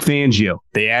get Vic Fangio.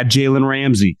 They add Jalen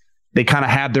Ramsey. They kind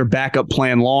of have their backup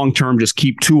plan long-term, just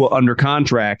keep Tua under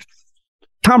contract.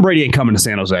 Tom Brady ain't coming to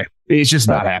San Jose. It's just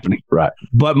not happening. Right.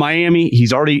 But Miami,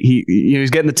 he's already he's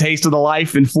getting the taste of the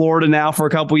life in Florida now for a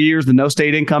couple of years, the no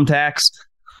state income tax.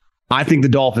 I think the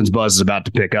Dolphins buzz is about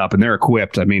to pick up, and they're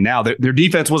equipped. I mean, now their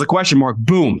defense was a question mark.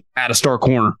 Boom, add a star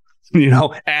corner.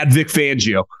 Add Vic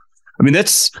Fangio. I mean,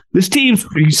 that's this team.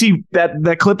 You see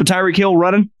that clip of Tyreek Hill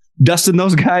running, dusting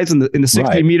those guys in the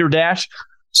 60-meter dash.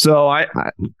 So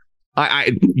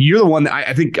you're the one that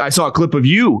I think I saw a clip of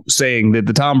you saying that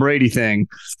the Tom Brady thing.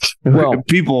 Well,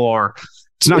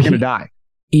 it's not going to die.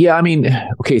 Yeah, I mean,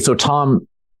 okay, so Tom,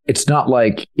 it's not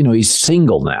like he's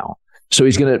single now. So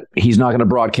he's not going to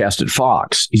broadcast at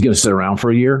Fox. He's going to sit around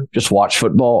for a year, just watch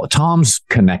football. Tom's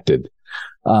connected.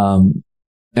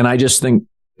 And I just think,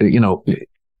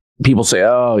 people say,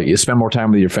 oh, you spend more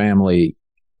time with your family.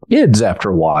 Kids, after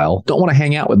a while, don't want to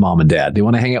hang out with mom and dad. They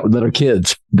want to hang out with their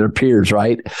kids, their peers,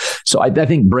 right? So I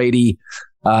think Brady,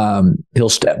 he'll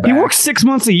step back. He works 6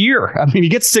 months a year. I mean, he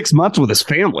gets 6 months with his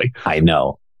family. I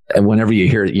know. And whenever you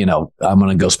hear, I'm going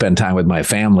to go spend time with my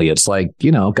family, it's like,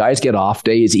 guys get off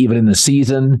days, even in the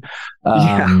season.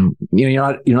 You're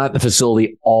not at the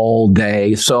facility all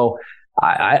day. So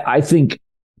I think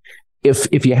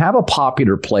if you have a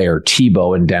popular player,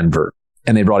 Tebow in Denver,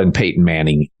 and they brought in Peyton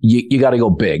Manning, you got to go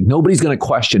big. Nobody's going to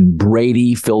question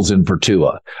Brady fills in for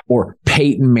Tua or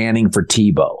Peyton Manning for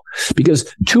Tebow,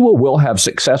 because Tua will have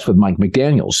success with Mike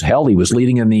McDaniels. Hell, he was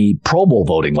leading in the Pro Bowl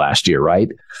voting last year, right?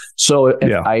 So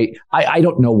I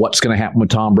don't know what's going to happen with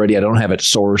Tom Brady. I don't have it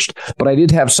sourced, but I did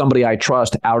have somebody I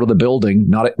trust out of the building,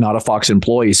 not a Fox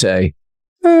employee, say,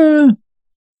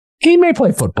 he may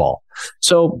play football.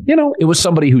 So, it was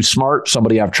somebody who's smart,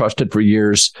 somebody I've trusted for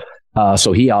years.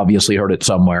 So he obviously heard it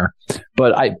somewhere.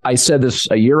 But I said this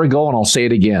a year ago, and I'll say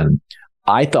it again.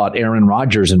 I thought Aaron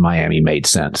Rodgers in Miami made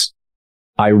sense.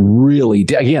 I really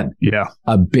did. Again,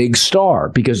 a big star,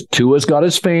 because Tua's got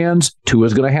his fans.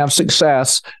 Tua's going to have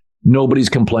success. Nobody's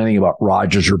complaining about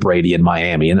Rodgers or Brady in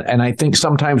Miami. And I think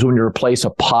sometimes when you replace a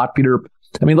popular,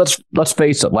 let's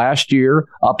face it, last year,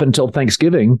 up until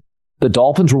Thanksgiving, the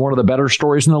Dolphins were one of the better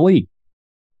stories in the league.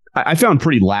 I found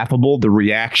pretty laughable the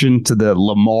reaction to the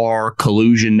Lamar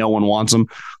collusion. No one wants him.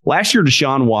 Last year,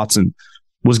 Deshaun Watson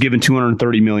was given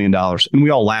 $230 million, and we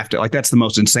all laughed at that's the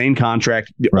most insane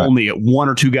contract. Right. Only one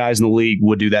or two guys in the league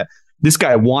would do that. This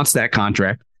guy wants that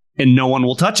contract, and no one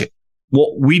will touch it.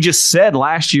 Well, we just said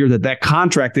last year that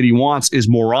contract that he wants is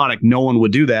moronic. No one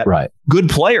would do that. Right. Good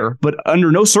player, but under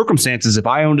no circumstances, if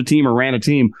I owned a team or ran a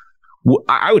team,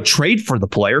 I would trade for the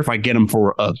player if I get him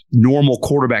for a normal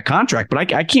quarterback contract, but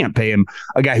I can't pay him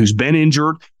a guy who's been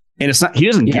injured, and he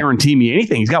doesn't guarantee me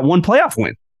anything. He's got one playoff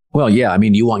win. Well, yeah,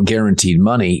 you want guaranteed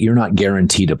money. You're not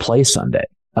guaranteed to play Sunday.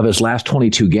 Of his last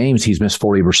 22 games, he's missed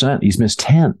 40%. He's missed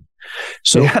 10.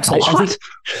 So that's a lot. I think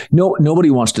nobody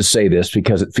wants to say this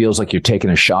because it feels like you're taking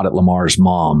a shot at Lamar's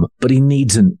mom, but he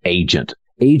needs an agent.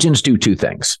 Agents do two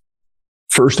things.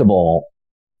 First of all,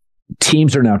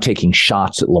 teams are now taking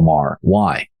shots at Lamar.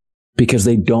 Why? Because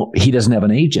he doesn't have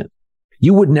an agent.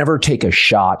 You would never take a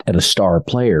shot at a star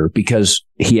player because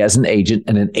he has an agent,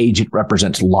 and an agent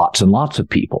represents lots and lots of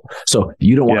people. So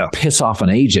you don't want to piss off an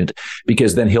agent,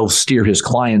 because then he'll steer his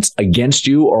clients against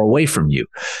you or away from you.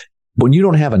 When you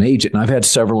don't have an agent, and I've had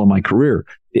several in my career,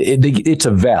 it's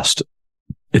a vest.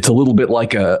 It's a little bit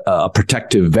like a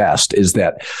protective vest, is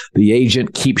that the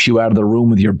agent keeps you out of the room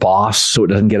with your boss so it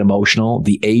doesn't get emotional.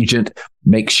 The agent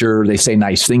makes sure they say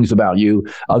nice things about you.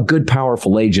 A good,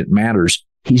 powerful agent matters.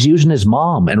 He's using his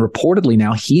mom, and reportedly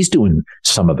now he's doing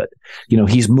some of it.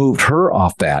 He's moved her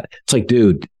off that. It's like,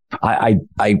 dude, I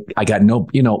got no,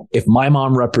 if my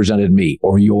mom represented me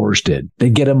or yours did,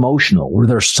 they'd get emotional. We're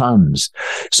their sons.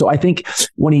 So I think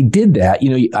when he did that,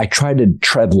 I tried to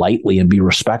tread lightly and be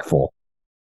respectful.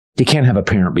 You can't have a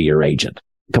parent be your agent.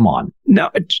 Come on. No,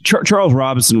 Charles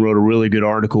Robinson wrote a really good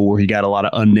article where he got a lot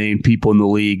of unnamed people in the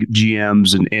league,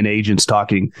 GMs and agents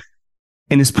talking.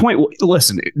 And his point,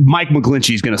 listen, Mike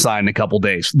McGlinchey is going to sign in a couple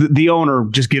days. The owner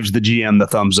just gives the GM the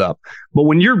thumbs up. But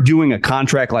when you're doing a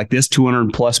contract like this,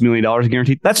 $200+ million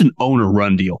guaranteed, that's an owner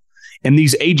run deal. And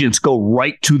these agents go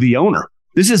right to the owner.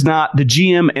 This is not the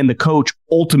GM and the coach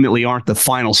ultimately aren't the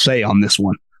final say on this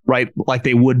one, right? Like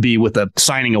they would be with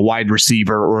signing a wide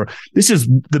receiver, or this is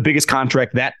the biggest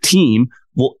contract that team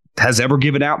has ever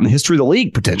given out in the history of the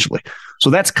league, potentially. So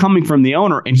that's coming from the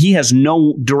owner, and he has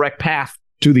no direct path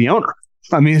to the owner.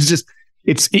 I mean,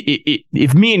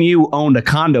 if me and you owned a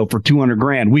condo for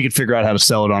 $200,000, we could figure out how to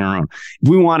sell it on our own. If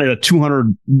we wanted a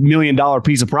 $200 million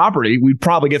piece of property, we'd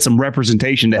probably get some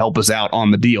representation to help us out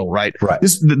on the deal, right? Right.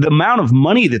 The amount of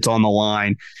money that's on the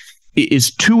line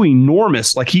is too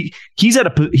enormous. Like he's at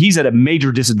a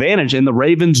major disadvantage, and the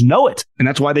Ravens know it, and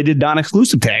that's why they did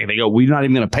non-exclusive tag. They go, we're not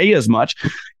even going to pay you as much,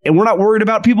 and we're not worried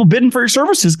about people bidding for your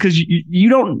services because you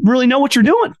don't really know what you're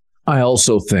doing. I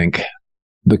also think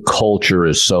the culture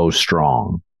is so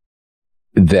strong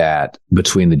that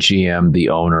between the GM, the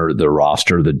owner, the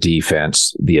roster, the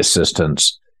defense, the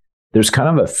assistants, there's kind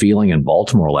of a feeling in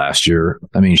Baltimore last year.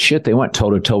 I mean, shit, they went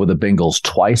toe-to-toe with the Bengals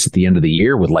twice at the end of the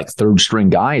year with like third-string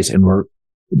guys, and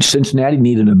Cincinnati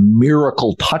needed a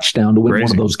miracle touchdown to win one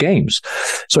of those games.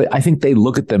 So I think they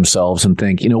look at themselves and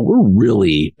think, we're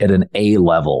really at an A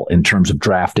level in terms of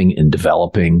drafting and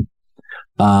developing.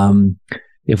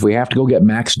 If we have to go get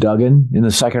Max Duggan in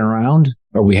the second round,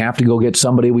 or we have to go get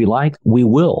somebody we like, we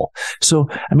will. So,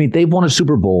 I mean, they've won a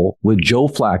Super Bowl with Joe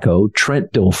Flacco,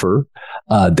 Trent Dilfer.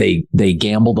 They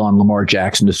gambled on Lamar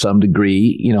Jackson to some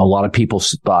degree. A lot of people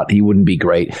thought he wouldn't be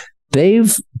great.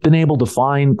 They've been able to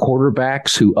find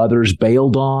quarterbacks who others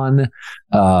bailed on,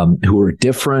 who are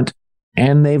different,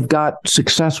 and they've got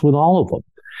success with all of them.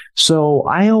 So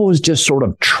I always just sort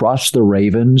of trust the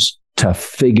Ravens to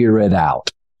figure it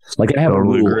out. Like I have a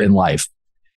rule in life.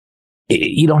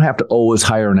 You don't have to always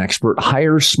hire an expert.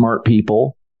 Hire smart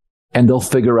people, and they'll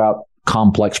figure out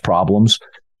complex problems.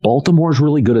 Baltimore's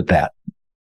really good at that.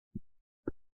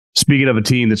 Speaking of a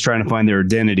team that's trying to find their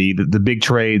identity, the big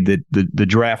trade, the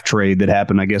draft trade that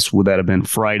happened, I guess would that have been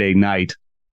Friday night?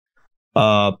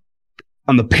 On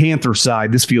the Panther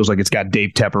side, this feels like it's got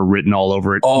Dave Tepper written all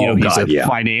over it. He's a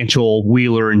financial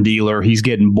wheeler and dealer. He's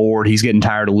getting bored. He's getting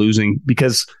tired of losing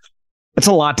because that's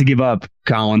a lot to give up,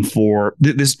 Colin, for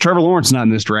this. Trevor Lawrence not in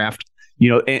this draft,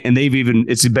 and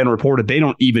it's been reported they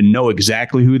don't even know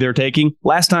exactly who they're taking.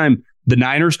 Last time the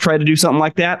Niners tried to do something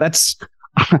like that,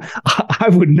 I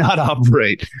would not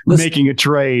operate making a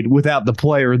trade without the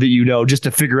player that just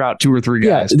to figure out 2 or 3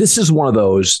 guys. Yeah, this is one of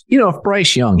those, if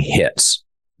Bryce Young hits,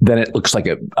 then it looks like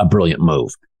a brilliant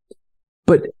move.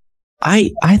 But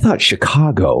I thought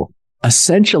Chicago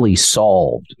essentially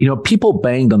solved, people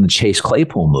banged on the Chase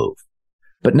Claypool move.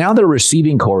 But now their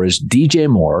receiving core is DJ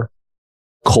Moore,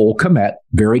 Cole Kmet,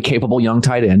 very capable young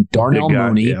tight end, Darnell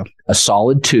Mooney, a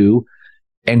solid 2,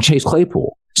 and Chase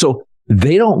Claypool. So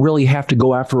they don't really have to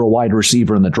go after a wide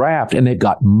receiver in the draft, and they've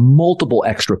got multiple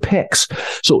extra picks.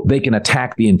 So they can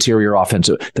attack the interior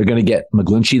offensive. They're going to get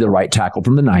McGlinchey, the right tackle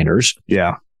from the Niners.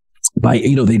 Yeah.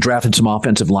 They drafted some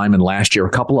offensive linemen last year.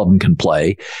 A couple of them can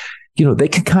play. They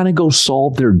can kind of go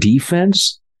solve their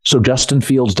defense. So Justin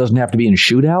Fields doesn't have to be in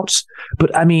shootouts.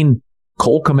 But, I mean,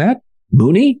 Cole Kmet,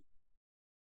 Mooney,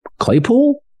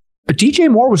 Claypool. But DJ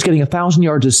Moore was getting 1,000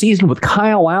 yards a season with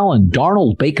Kyle Allen,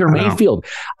 Darnold, Baker Mayfield.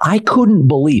 I couldn't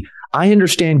believe. I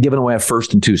understand giving away a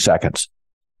first in 2 seconds.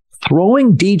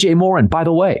 Throwing DJ Moore, and by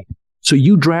the way, so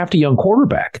you draft a young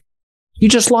quarterback. You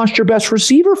just lost your best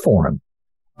receiver for him.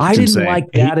 I didn't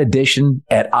like that addition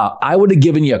at all. I would have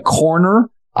given you a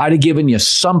corner. I'd have given you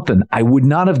something. I would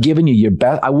not have given you your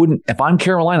best. I wouldn't. If I'm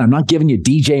Carolina, I'm not giving you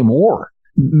DJ Moore.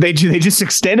 They just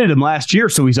extended him last year,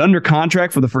 so he's under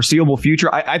contract for the foreseeable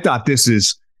future. I thought this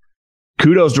is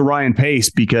kudos to Ryan Pace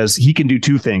because he can do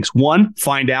 2 things. One,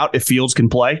 find out if Fields can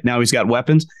play. Now he's got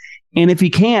weapons. And if he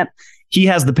can't, he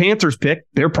has the Panthers pick.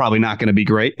 They're probably not going to be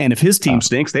great. And if his team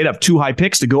stinks, they'd have 2 high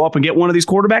picks to go up and get one of these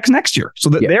quarterbacks next year. So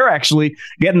that they're actually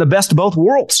getting the best of both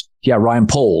worlds. Yeah, Ryan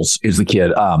Poles is the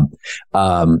kid.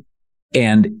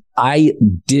 And I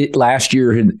did last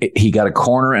year, he got a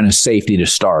corner and a safety to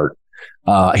start.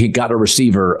 He got a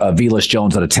receiver, Velus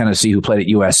Jones out of Tennessee, who played at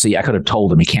USC. I could have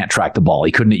told him he can't track the ball.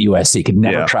 He couldn't at USC. He could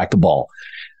never track the ball.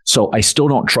 So I still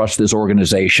don't trust this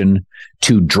organization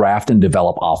to draft and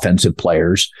develop offensive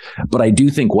players. But I do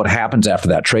think what happens after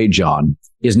that trade, John,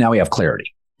 is now we have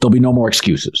clarity. There'll be no more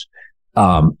excuses.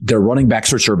 Their running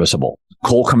backs are serviceable.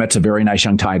 Cole Kmet's a very nice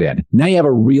young tight end. Now you have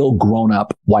a real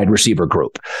grown-up wide receiver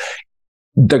group.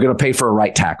 they're going to pay for a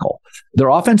right tackle. Their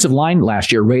offensive line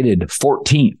last year rated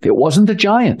 14th. It wasn't the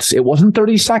Giants. It wasn't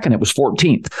 32nd. It was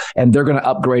 14th. And they're going to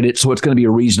upgrade it, so it's going to be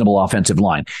a reasonable offensive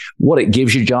line. What it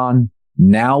gives you, John,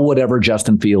 now whatever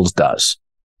Justin Fields does,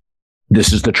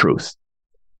 this is the truth.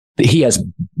 He has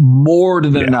more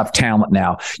than enough talent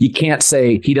now. You can't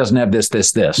say he doesn't have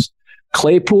this.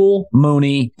 Claypool,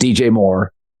 Mooney, DJ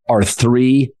Moore are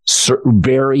three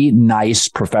very nice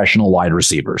professional wide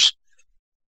receivers.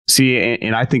 See,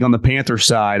 and I think on the Panthers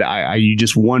side, you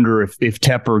just wonder if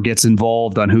Tepper gets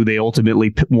involved on who they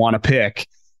ultimately want to pick,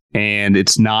 and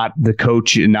it's not the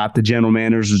coach and not the general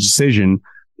manager's decision.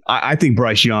 I think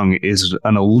Bryce Young is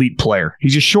an elite player.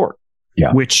 He's just short,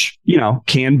 which,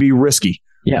 can be risky.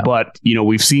 Yeah. But,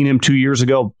 we've seen him 2 years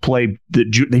ago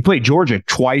they played Georgia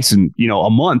twice in, a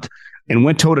month and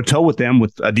went toe to toe with them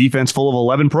with a defense full of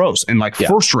 11 pros and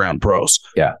first round pros.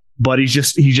 Yeah. But he's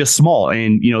just small.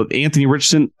 And, Anthony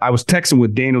Richardson, I was texting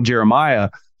with Daniel Jeremiah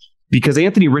because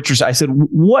Anthony Richardson, I said,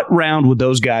 what round would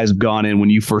those guys have gone in when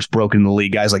you first broke in the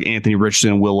league? Guys like Anthony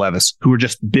Richardson and Will Levis, who were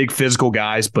just big physical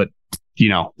guys, but,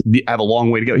 have a long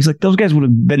way to go. He's like, those guys would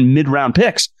have been mid-round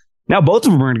picks. Now both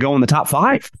of them are going to go in the top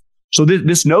 5. So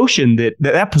this notion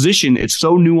that position is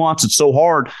so nuanced, it's so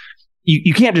hard.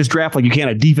 You can't just draft like you can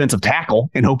a defensive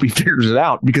tackle and hope he figures it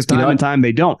out, because time and time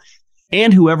they don't.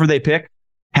 And whoever they pick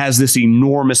has this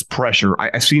enormous pressure.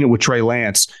 I've seen it with Trey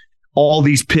Lance. All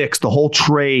these picks, the whole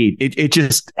trade, it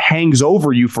just hangs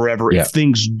over you forever if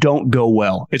things don't go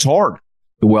well. It's hard.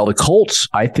 Well, the Colts,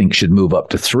 I think, should move up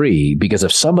to 3, because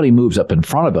if somebody moves up in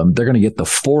front of them, they're going to get the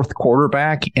 4th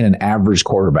quarterback in an average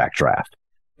quarterback draft.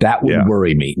 That would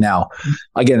worry me. Now,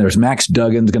 again, there's Max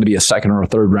Duggan's going to be a 2nd or a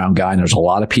 3rd round guy, and there's a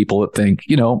lot of people that think,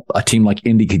 a team like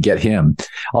Indy could get him.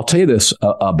 I'll tell you this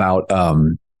about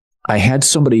I had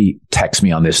somebody text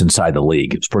me on this inside the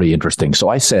league. It's pretty interesting. So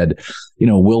I said,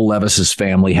 Will Levis's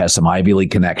family has some Ivy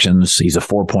League connections. He's a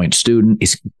 4-point student.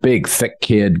 He's a big, thick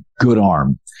kid, good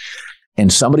arm.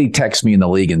 And somebody texted me in the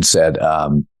league and said,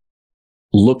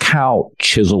 look how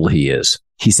chiseled he is.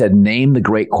 He said, name the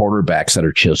great quarterbacks that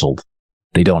are chiseled.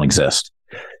 They don't exist.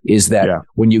 Is that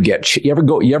when you ever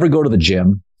go to the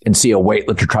gym and see a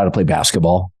weightlifter try to play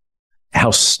basketball,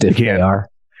 how stiff they are?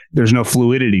 There's no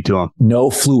fluidity to them. No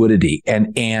fluidity.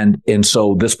 And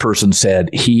so this person said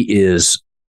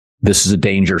this is a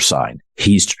danger sign.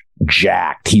 He's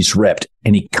jacked. He's ripped.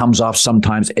 And he comes off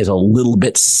sometimes as a little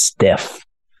bit stiff.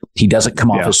 He doesn't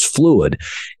come off as fluid.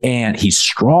 And he's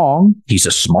strong. He's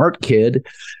a smart kid.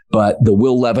 But the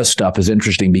Will Levis stuff is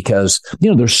interesting because,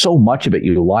 there's so much of it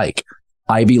you like.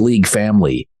 Ivy League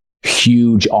family,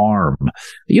 huge arm.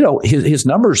 His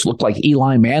numbers look like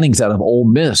Eli Manning's out of Ole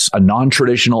Miss, a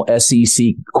non-traditional SEC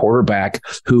quarterback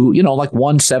who,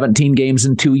 won 17 games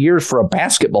in 2 years for a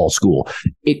basketball school.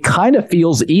 It kind of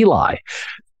feels Eli.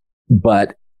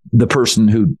 But the person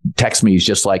who texts me is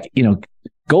just like,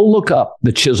 go look up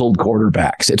the chiseled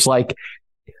quarterbacks. It's like,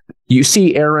 you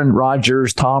see Aaron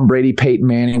Rodgers, Tom Brady, Peyton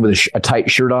Manning with a tight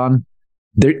shirt on.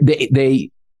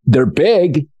 They're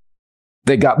big.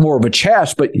 They got more of a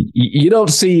chest, but you don't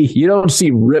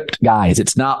see ripped guys.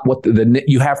 It's not what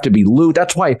you have to be loose.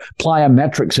 That's why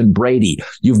plyometrics and Brady.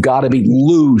 You've got to be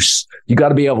loose. You got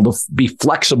to be able to be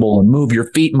flexible and move your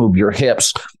feet, move your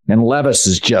hips. And Levis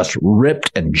is just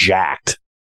ripped and jacked.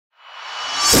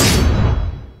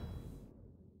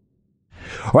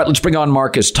 All right, let's bring on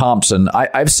Marcus Thompson.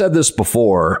 I've said this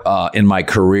before in my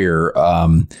career.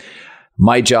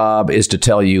 My job is to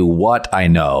tell you what I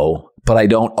know, but I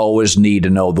don't always need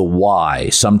to know the why.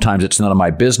 Sometimes it's none of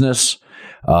my business.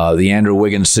 The Andrew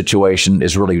Wiggins situation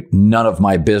is really none of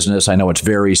my business. I know it's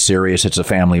very serious. It's a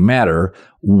family matter.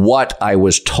 What I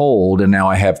was told, and now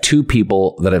I have 2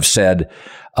 people that have said,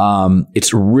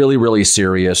 it's really, really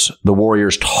serious. The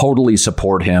Warriors totally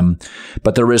support him,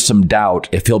 but there is some doubt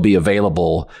if he'll be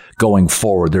available going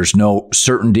forward. There's no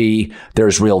certainty.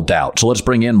 There's real doubt. So let's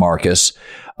bring in Marcus.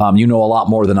 You know a lot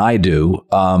more than I do.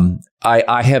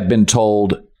 I have been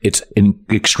told it's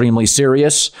extremely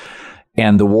serious,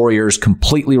 and the Warriors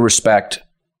completely respect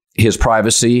his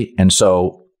privacy. And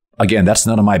so, again, that's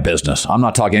none of my business. I'm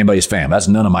not talking anybody's fam. That's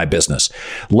none of my business.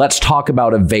 Let's talk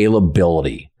about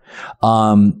availability.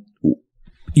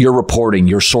 You're reporting,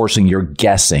 you're sourcing, you're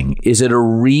guessing. Is it a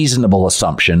reasonable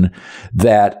assumption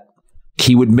that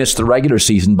he would miss the regular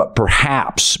season, but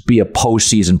perhaps be a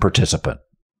postseason participant?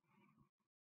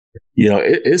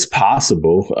 It's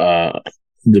possible.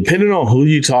 Depending on who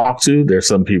you talk to, there's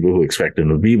some people who expect him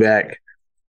to be back.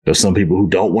 There's some people who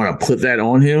don't want to put that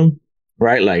on him,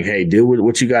 right? Like, hey, deal with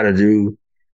what you got to do.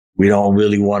 We don't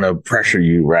really want to pressure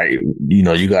you, right?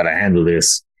 You got to handle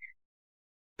this.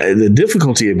 The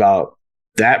difficulty about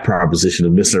that proposition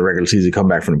of missing a regular season, come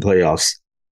back from the playoffs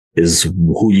is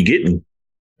who you getting.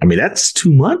 I mean, that's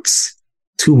 2 months.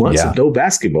 2 months of no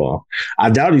basketball. I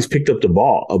doubt he's picked up a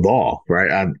ball,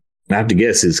 right? I have to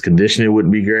guess his conditioning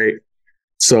wouldn't be great.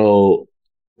 So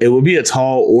it would be a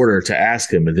tall order to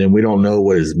ask him, and then we don't know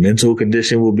what his mental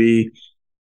condition will be.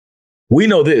 We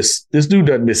know this dude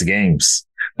doesn't miss games.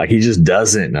 Like, he just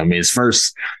doesn't. I mean, his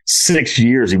first 6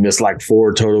 years, he missed like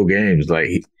 4 total games. Like,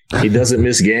 he doesn't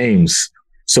miss games.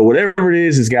 So whatever it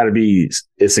is,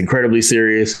 it's incredibly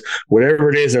serious. Whatever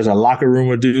it is, there's a locker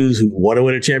room of dudes who want to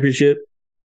win a championship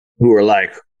who are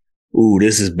like, ooh,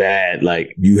 this is bad.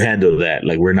 Like, you handle that.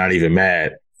 Like, we're not even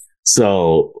mad.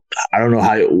 So I don't know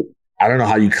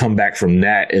how you come back from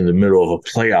that in the middle of a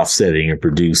playoff setting and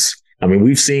produce. I mean,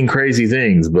 we've seen crazy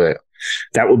things, but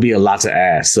that would be a lot to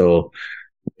ask. So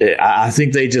I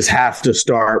think they just have to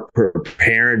start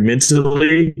preparing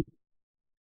mentally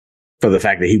for the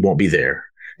fact that he won't be there.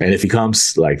 And if he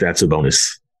comes, like, that's a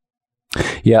bonus.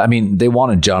 Yeah, I mean, they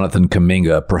wanted Jonathan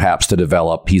Kuminga perhaps to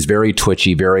develop. He's very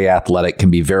twitchy, very athletic,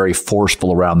 can be very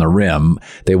forceful around the rim.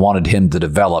 They wanted him to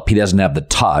develop. He doesn't have the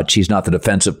touch. He's not the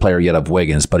defensive player yet of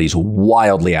Wiggins, but he's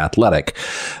wildly athletic.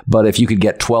 But if you could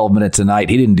get 12 minutes a night,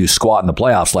 he didn't do squat in the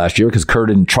playoffs last year because Kerr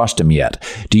didn't trust him yet.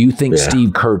 Do you think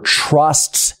Steve Kerr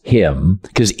trusts him?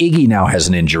 Because Iggy now has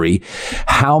an injury.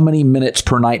 How many minutes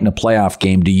per night in a playoff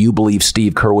game do you believe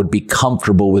Steve Kerr would be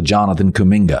comfortable with Jonathan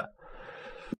Kuminga?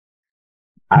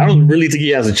 I don't really think he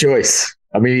has a choice.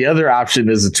 I mean, the other option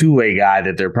is a two-way guy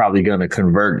that they're probably going to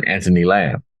convert Anthony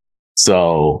Lamb.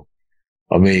 So,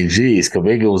 I mean, geez,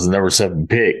 Kuminga was the number 7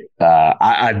 pick.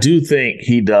 I do think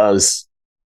he does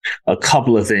a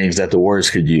couple of things that the Warriors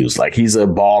could use. Like, he's a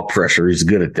ball pressure. He's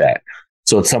good at that.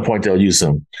 So at some point they'll use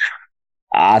him.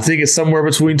 I think it's somewhere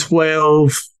between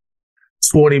 12,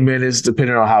 20 minutes,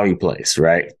 depending on how he plays,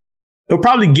 right? He'll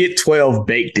probably get 12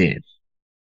 baked in,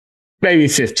 maybe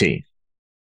 15.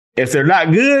 If they're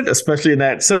not good, especially in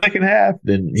that second half,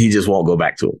 then he just won't go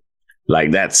back to them. Like,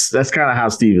 that's kind of how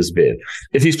Steve has been.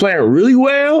 If he's playing really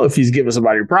well, if he's giving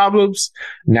somebody problems,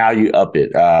 now you up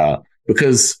it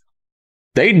because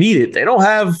they need it. They don't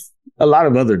have a lot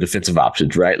of other defensive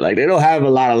options, right? Like, they don't have a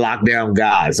lot of lockdown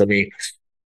guys. I mean,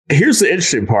 here's the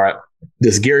interesting part.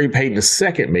 Does Gary Payton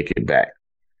II make it back?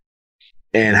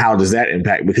 And how does that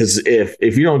impact? Because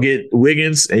if you don't get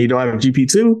Wiggins and you don't have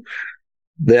GP2,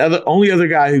 the only other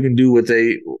guy who can do what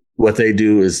they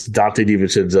do is Dante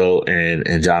DiVincenzo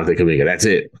and Jonathan Kuminga. That's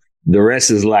it. The rest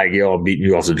is like, yo, I'm beating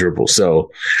you off the dribble. So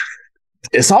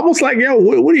it's almost like, yo,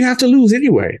 what do you have to lose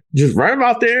anyway? Just run him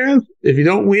out there. If you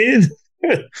don't win,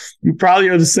 you probably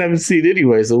are the 7th seed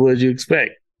anyway. So what did you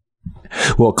expect?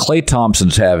 Well, Klay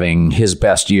Thompson's having his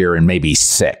best year in maybe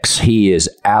 6. He is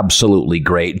absolutely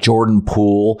great. Jordan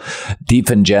Poole,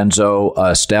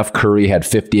 DiVincenzo, Steph Curry had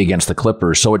 50 against the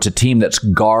Clippers. So it's a team that's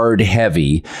guard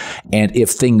heavy. And if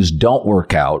things don't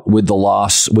work out with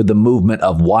the movement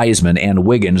of Wiseman and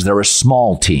Wiggins, they're a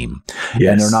small team.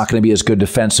 Yes. And they're not going to be as good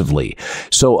defensively.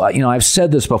 So, I've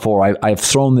said this before. I've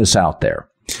thrown this out there,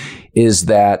 is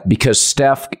that because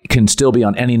Steph can still be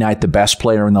on any night the best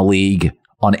player in the league,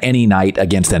 on any night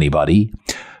against anybody.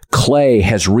 Klay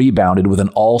has rebounded with an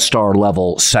all-star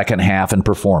level second half in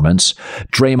performance.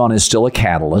 Draymond is still a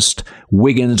catalyst.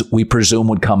 Wiggins, we presume,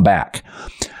 would come back.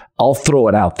 I'll throw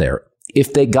it out there.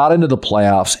 If they got into the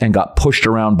playoffs and got pushed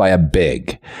around by a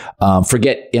big,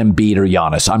 forget Embiid or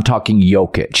Giannis, I'm talking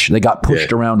Jokic. They got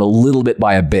pushed around a little bit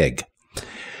by a big.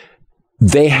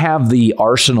 They have the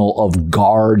arsenal of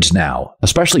guards now,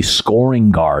 especially scoring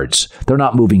guards. They're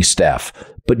not moving Steph.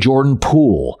 But Jordan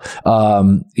Poole,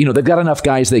 they've got enough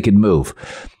guys they could move.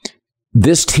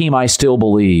 This team, I still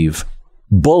believes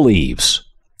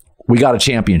we got a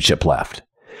championship left.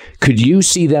 Could you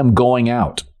see them going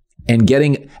out and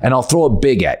getting, and I'll throw a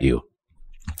big at you.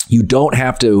 You don't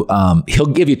have to, he'll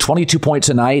give you 22 points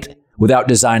a night without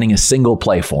designing a single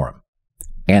play for him.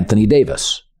 Anthony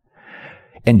Davis.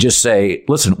 And just say,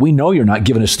 listen, we know you're not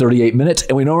giving us 38 minutes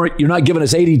and we know you're not giving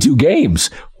us 82 games.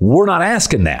 We're not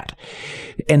asking that.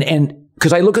 And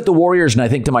because I look at the Warriors and I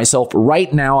think to myself,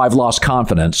 right now I've lost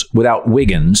confidence without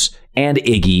Wiggins and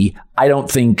Iggy. I don't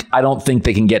think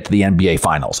they can get to the NBA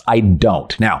Finals. I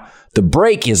don't. Now, the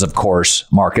break is, of course,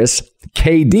 Marcus,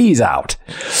 KD's out.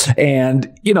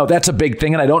 And, that's a big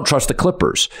thing. And I don't trust the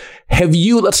Clippers.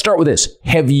 Let's start with this.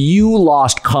 Have you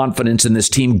lost confidence in this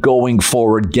team going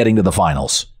forward, getting to the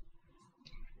finals?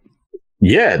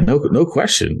 Yeah, no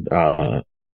question.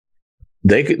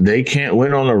 They can't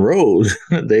win on the road.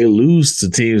 They lose to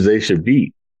teams they should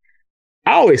beat.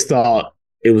 I always thought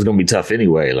it was going to be tough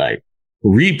anyway. Like,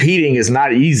 repeating is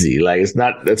not easy. Like, it's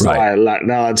not. That's why not a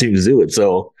lot of teams do it.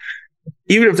 So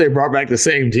even if they brought back the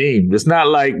same team, it's not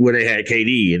like when they had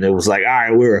KD and it was like, all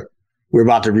right, we're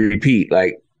about to repeat.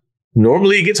 Like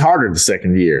normally it gets harder the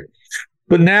second year.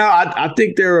 But now I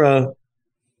think they'll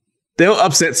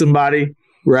upset somebody,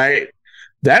 right?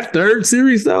 That third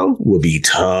series, though, will be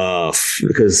tough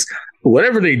because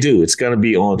whatever they do, it's going to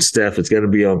be on Steph. It's going to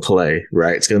be on Clay,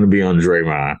 right? It's going to be on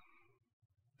Draymond.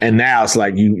 And now it's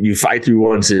like you fight through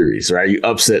one series, right? You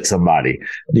upset somebody.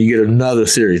 Then you get another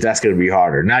series. That's going to be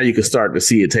harder. Now you can start to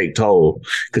see it take toll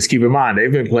because keep in mind,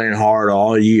 they've been playing hard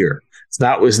all year. It's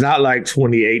not like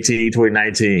 2018,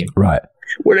 2019. Right.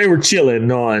 Where they were chilling,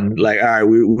 knowing like, all right,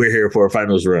 we're here for a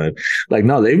finals run. Like,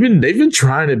 no, they've been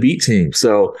trying to beat teams.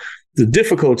 So the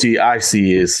difficulty I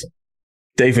see is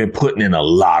they've been putting in a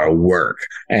lot of work,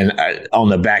 and on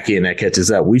the back end that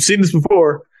catches up. We've seen this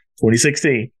before.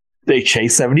 2016, they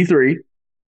chased 73.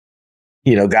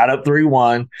 Got up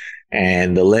 3-1,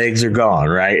 and the legs are gone,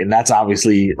 right? And that's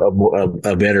obviously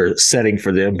a better setting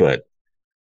for them, but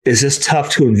it's just tough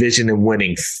to envision them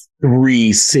winning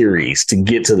 3 series to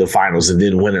get to the finals and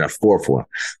then winning a 4th one.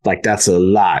 Like, that's a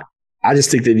lot. I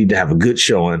just think they need to have a good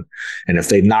showing. And if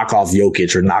they knock off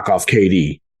Jokic or knock off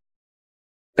KD,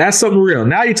 that's something real.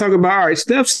 Now you talk about, all right,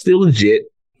 Steph's still legit.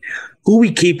 Who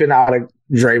we keeping out of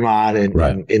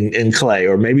Draymond and Clay?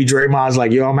 Or maybe Draymond's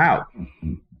like, yo, I'm out.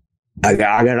 I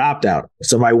got to opt out. If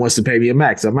somebody wants to pay me a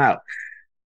max, I'm out.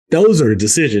 Those are the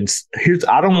decisions. The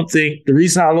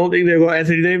reason I don't think they'll go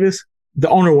Anthony Davis, the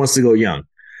owner wants to go young.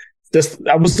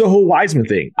 That was the whole Wiseman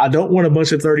thing. I don't want a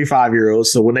bunch of 35-year-olds.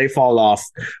 So when they fall off,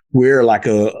 we're like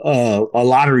a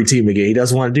lottery team again. He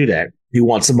doesn't want to do that. He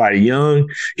wants somebody young.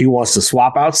 He wants to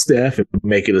swap out Steph and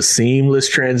make it a seamless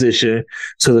transition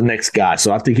to the next guy.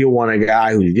 So I think he'll want a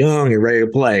guy who's young and ready to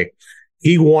play.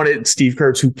 He wanted Steve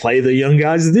Kerr to play the young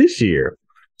guys this year.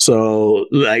 So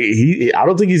like I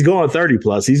don't think he's going 30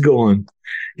 plus. He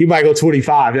might go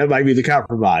 25. That might be the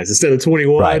compromise. Instead of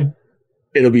 21. Right.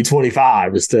 It'll be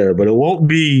 25 instead, but it won't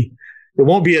be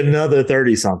another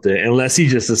 30 something unless he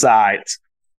just decides,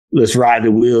 let's ride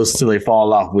the wheels till they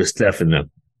fall off with Steph and them.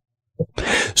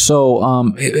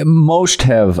 So most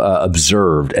have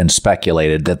observed and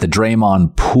speculated that the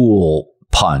Draymond Poole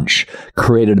punch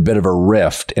created a bit of a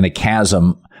rift and a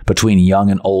chasm between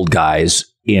young and old guys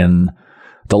in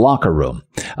the locker room.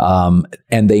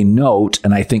 And they note,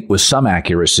 and I think with some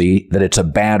accuracy, that it's a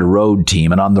bad road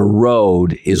team. And on the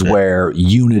road is where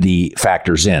unity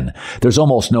factors in. There's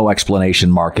almost no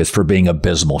explanation, Marcus, for being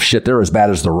abysmal. Shit, they're as bad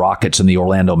as the Rockets and the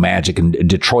Orlando Magic and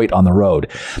Detroit on the road.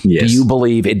 Yes. Do you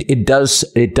believe it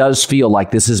does feel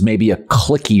like this is maybe a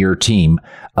clickier team?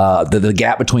 The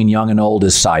gap between young and old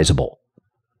is sizable.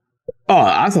 Oh,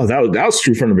 I thought that was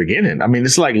true from the beginning. I mean,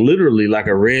 it's like literally like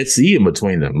a Red Sea in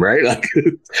between them, right? Like,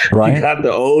 right. You got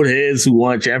the old heads who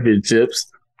won championships,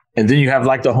 and then you have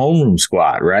like the homeroom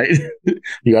squad, right?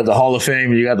 You got the Hall of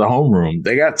Fame, and you got the homeroom.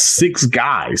 They got 6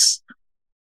 guys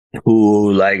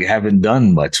who like haven't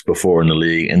done much before in the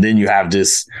league, and then you have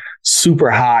this super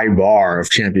high bar of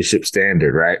championship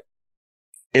standard, right?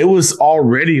 It was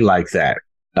already like that.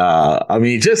 I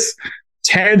mean, just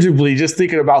tangibly, just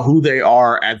thinking about who they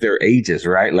are at their ages,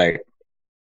 right? Like,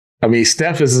 I mean,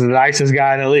 Steph is the nicest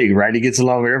guy in the league, right? He gets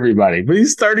along with everybody, but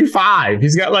he's 35.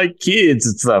 He's got like kids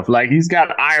and stuff. Like, he's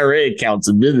got IRA accounts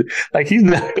and business. Like, he's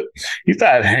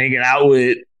not hanging out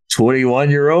with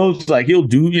 21-year-olds. Like, he'll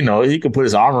do, he can put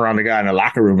his arm around the guy in the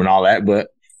locker room and all that, but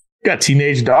got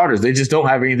teenage daughters. They just don't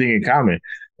have anything in common.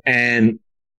 And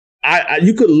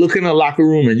you could look in the locker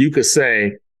room and you could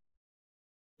say,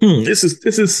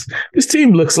 this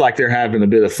team looks like they're having a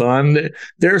bit of fun.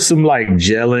 There's some like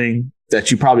gelling that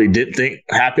you probably didn't think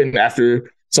happened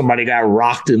after somebody got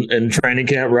rocked in training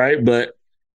camp, right? But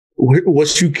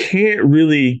what you can't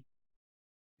really,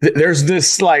 there's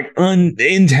this like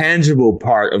intangible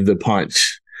part of the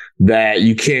punch that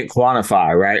you can't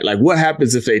quantify, right? Like, what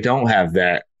happens if they don't have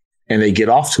that and they get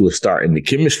off to a start and the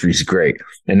chemistry's great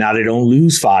and now they don't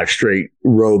lose 5 straight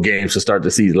road games to start the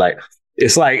season? Like,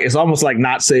 it's almost like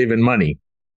not saving money.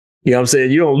 You know what I'm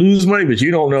saying? You don't lose money, but you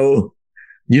don't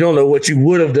know what you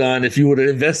would have done if you would have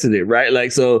invested it, right?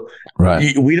 Like, so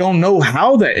right. We don't know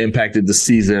how that impacted the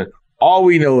season. All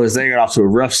we know is they got off to a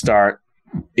rough start.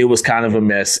 It was kind of a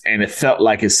mess, and it felt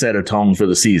like it set a tone for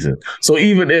the season. So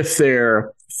even if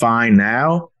they're fine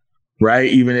now,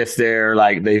 right? Even if they're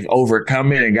like they've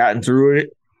overcome it and gotten through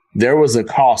it, there was a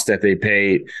cost that they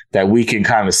paid that we can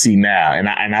kind of see now. And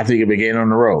I think it began on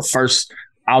the road. First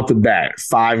out the bat,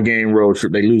 5-game road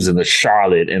trip. They losing to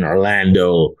Charlotte and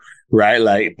Orlando, right?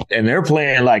 Like, and they're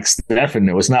playing like Stephen.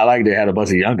 It was not like they had a bunch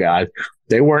of young guys.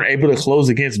 They weren't able to close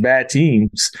against bad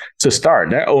teams to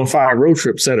start. That 0-5 road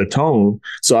trip set a tone.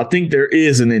 So I think there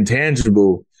is an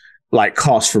intangible like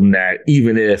cost from that,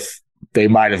 even if they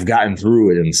might have gotten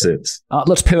through it in a sense.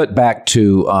 Let's pivot back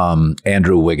to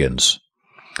Andrew Wiggins.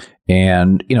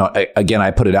 And, you know, again,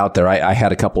 I put it out there. I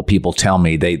had a couple people tell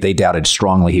me they doubted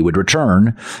strongly he would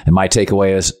return. And my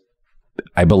takeaway is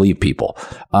I believe people.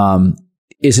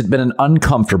 Has it been an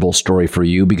uncomfortable story for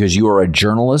you because you are a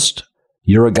journalist?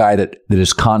 You're a guy that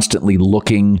is constantly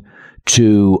looking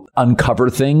to uncover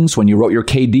things. When you wrote your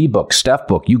KD book, Steph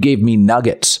book, you gave me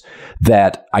nuggets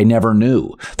that I never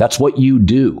knew. That's what you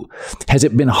do. Has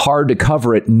it been hard to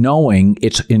cover it knowing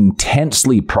it's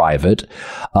intensely private?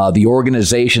 The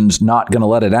organization's not going to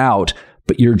let it out,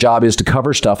 but your job is to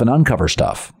cover stuff and uncover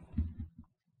stuff.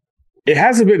 It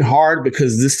hasn't been hard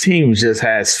because this team just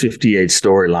has 58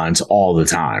 storylines all the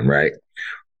time, right?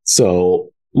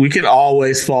 So we can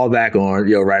always fall back on,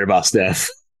 right about Steph,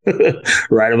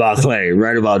 right about Clay,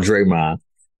 right about Draymond.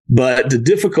 But the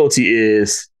difficulty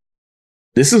is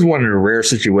this is one of the rare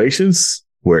situations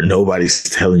where nobody's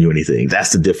telling you anything.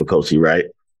 That's the difficulty, right?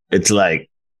 It's like,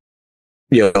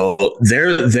 they've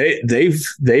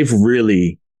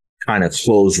really kind of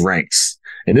closed ranks.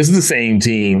 And this is the same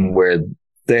team where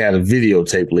they had a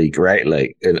videotape leak, right?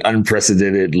 Like an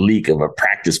unprecedented leak of a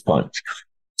practice punch.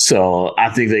 So I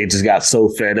think they just got so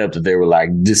fed up that they were like,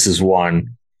 this is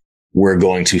one we're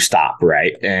going to stop,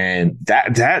 right? And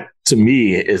that to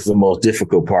me is the most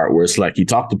difficult part, where it's like you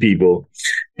talk to people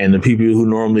and the people who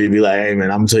normally be like, hey,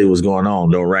 man, I'm going to tell you what's going on.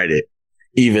 Don't write it.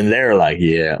 Even they're like,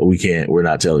 yeah, we can't. We're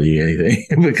not telling you anything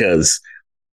because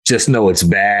just know it's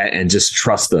bad and just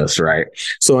trust us, right?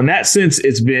 So in that sense,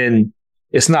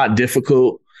 it's not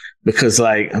difficult because,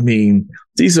 like, I mean,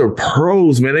 these are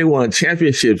pros, man. They won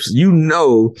championships.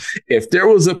 If there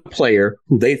was a player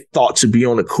who they thought should be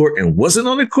on the court and wasn't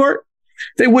on the court,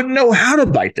 they wouldn't know how to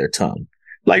bite their tongue.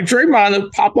 Like Draymond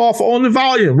would pop off on the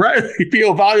volume, right? He'd be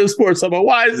on Volume Sports. I'm like,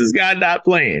 why is this guy not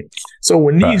playing? So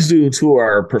when these dudes who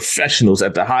are professionals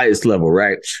at the highest level,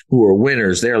 right, who are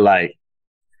winners, they're like,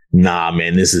 nah,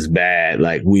 man, this is bad.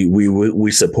 Like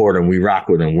we support him. We rock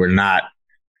with him. We're not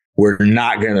going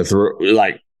to throw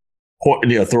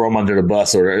them under the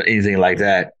bus or anything like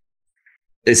that.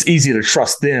 It's easy to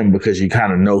trust them because you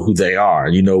kind of know who they are.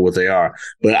 You know what they are.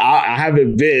 But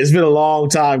it's been a long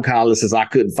time, Colin, since I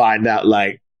couldn't find out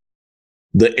like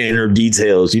the inner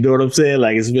details. You know what I'm saying?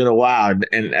 Like it's been a while.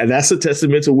 And that's a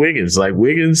testament to Wiggins. Like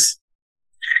Wiggins,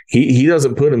 he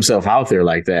doesn't put himself out there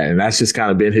like that. And that's just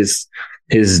kind of been his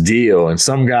deal. And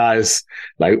some guys,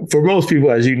 like for most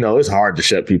people, as you know, it's hard to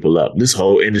shut people up. This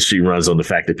whole industry runs on the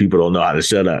fact that people don't know how to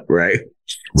shut up, right?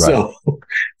 So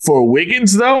for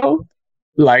Wiggins, though,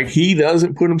 like he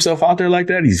doesn't put himself out there like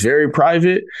that. He's very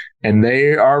private and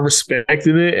they are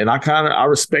respecting it. And I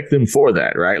respect them for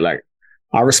that, right? Like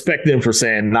I respect them for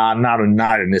saying, nah, not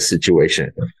in this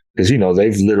situation. Because,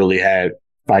 they've literally had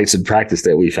fights in practice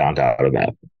that we found out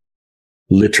about.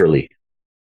 Literally.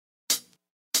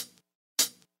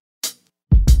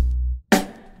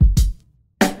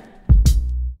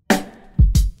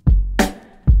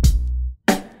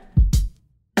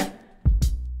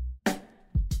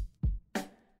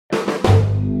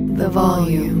 The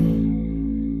volume.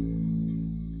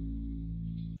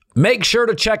 Make sure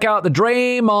to check out the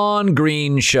Draymond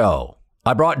Green Show.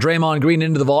 I brought Draymond Green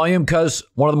into the volume because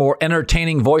one of the more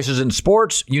entertaining voices in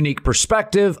sports, unique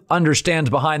perspective,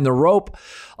 understands behind the rope,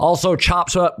 also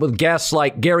chops up with guests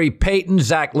like Gary Payton,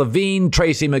 Zach LaVine,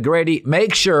 Tracy McGrady.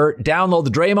 Make sure download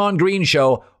the Draymond Green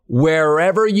Show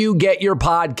wherever you get your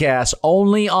podcasts,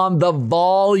 only on the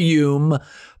Volume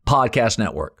Podcast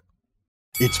Network.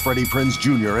 It's Freddie Prinze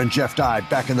Jr. and Jeff Dye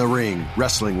back in the ring.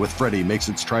 Wrestling with Freddie makes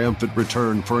its triumphant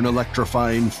return for an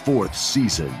electrifying 4th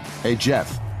season. Hey,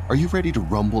 Jeff, are you ready to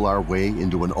rumble our way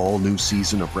into an all-new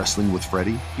season of Wrestling with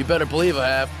Freddie? You better believe I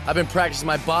have. I've been practicing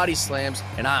my body slams,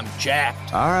 and I'm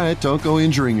jacked. All right, don't go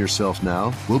injuring yourself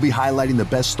now. We'll be highlighting the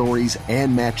best stories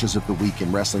and matches of the week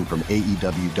in wrestling from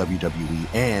AEW,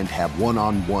 WWE, and have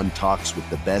one-on-one talks with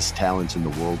the best talents in the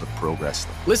world of pro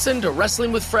wrestling. Listen to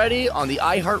Wrestling with Freddie on the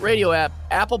iHeartRadio app,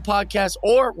 Apple Podcasts,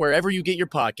 or wherever you get your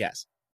podcasts.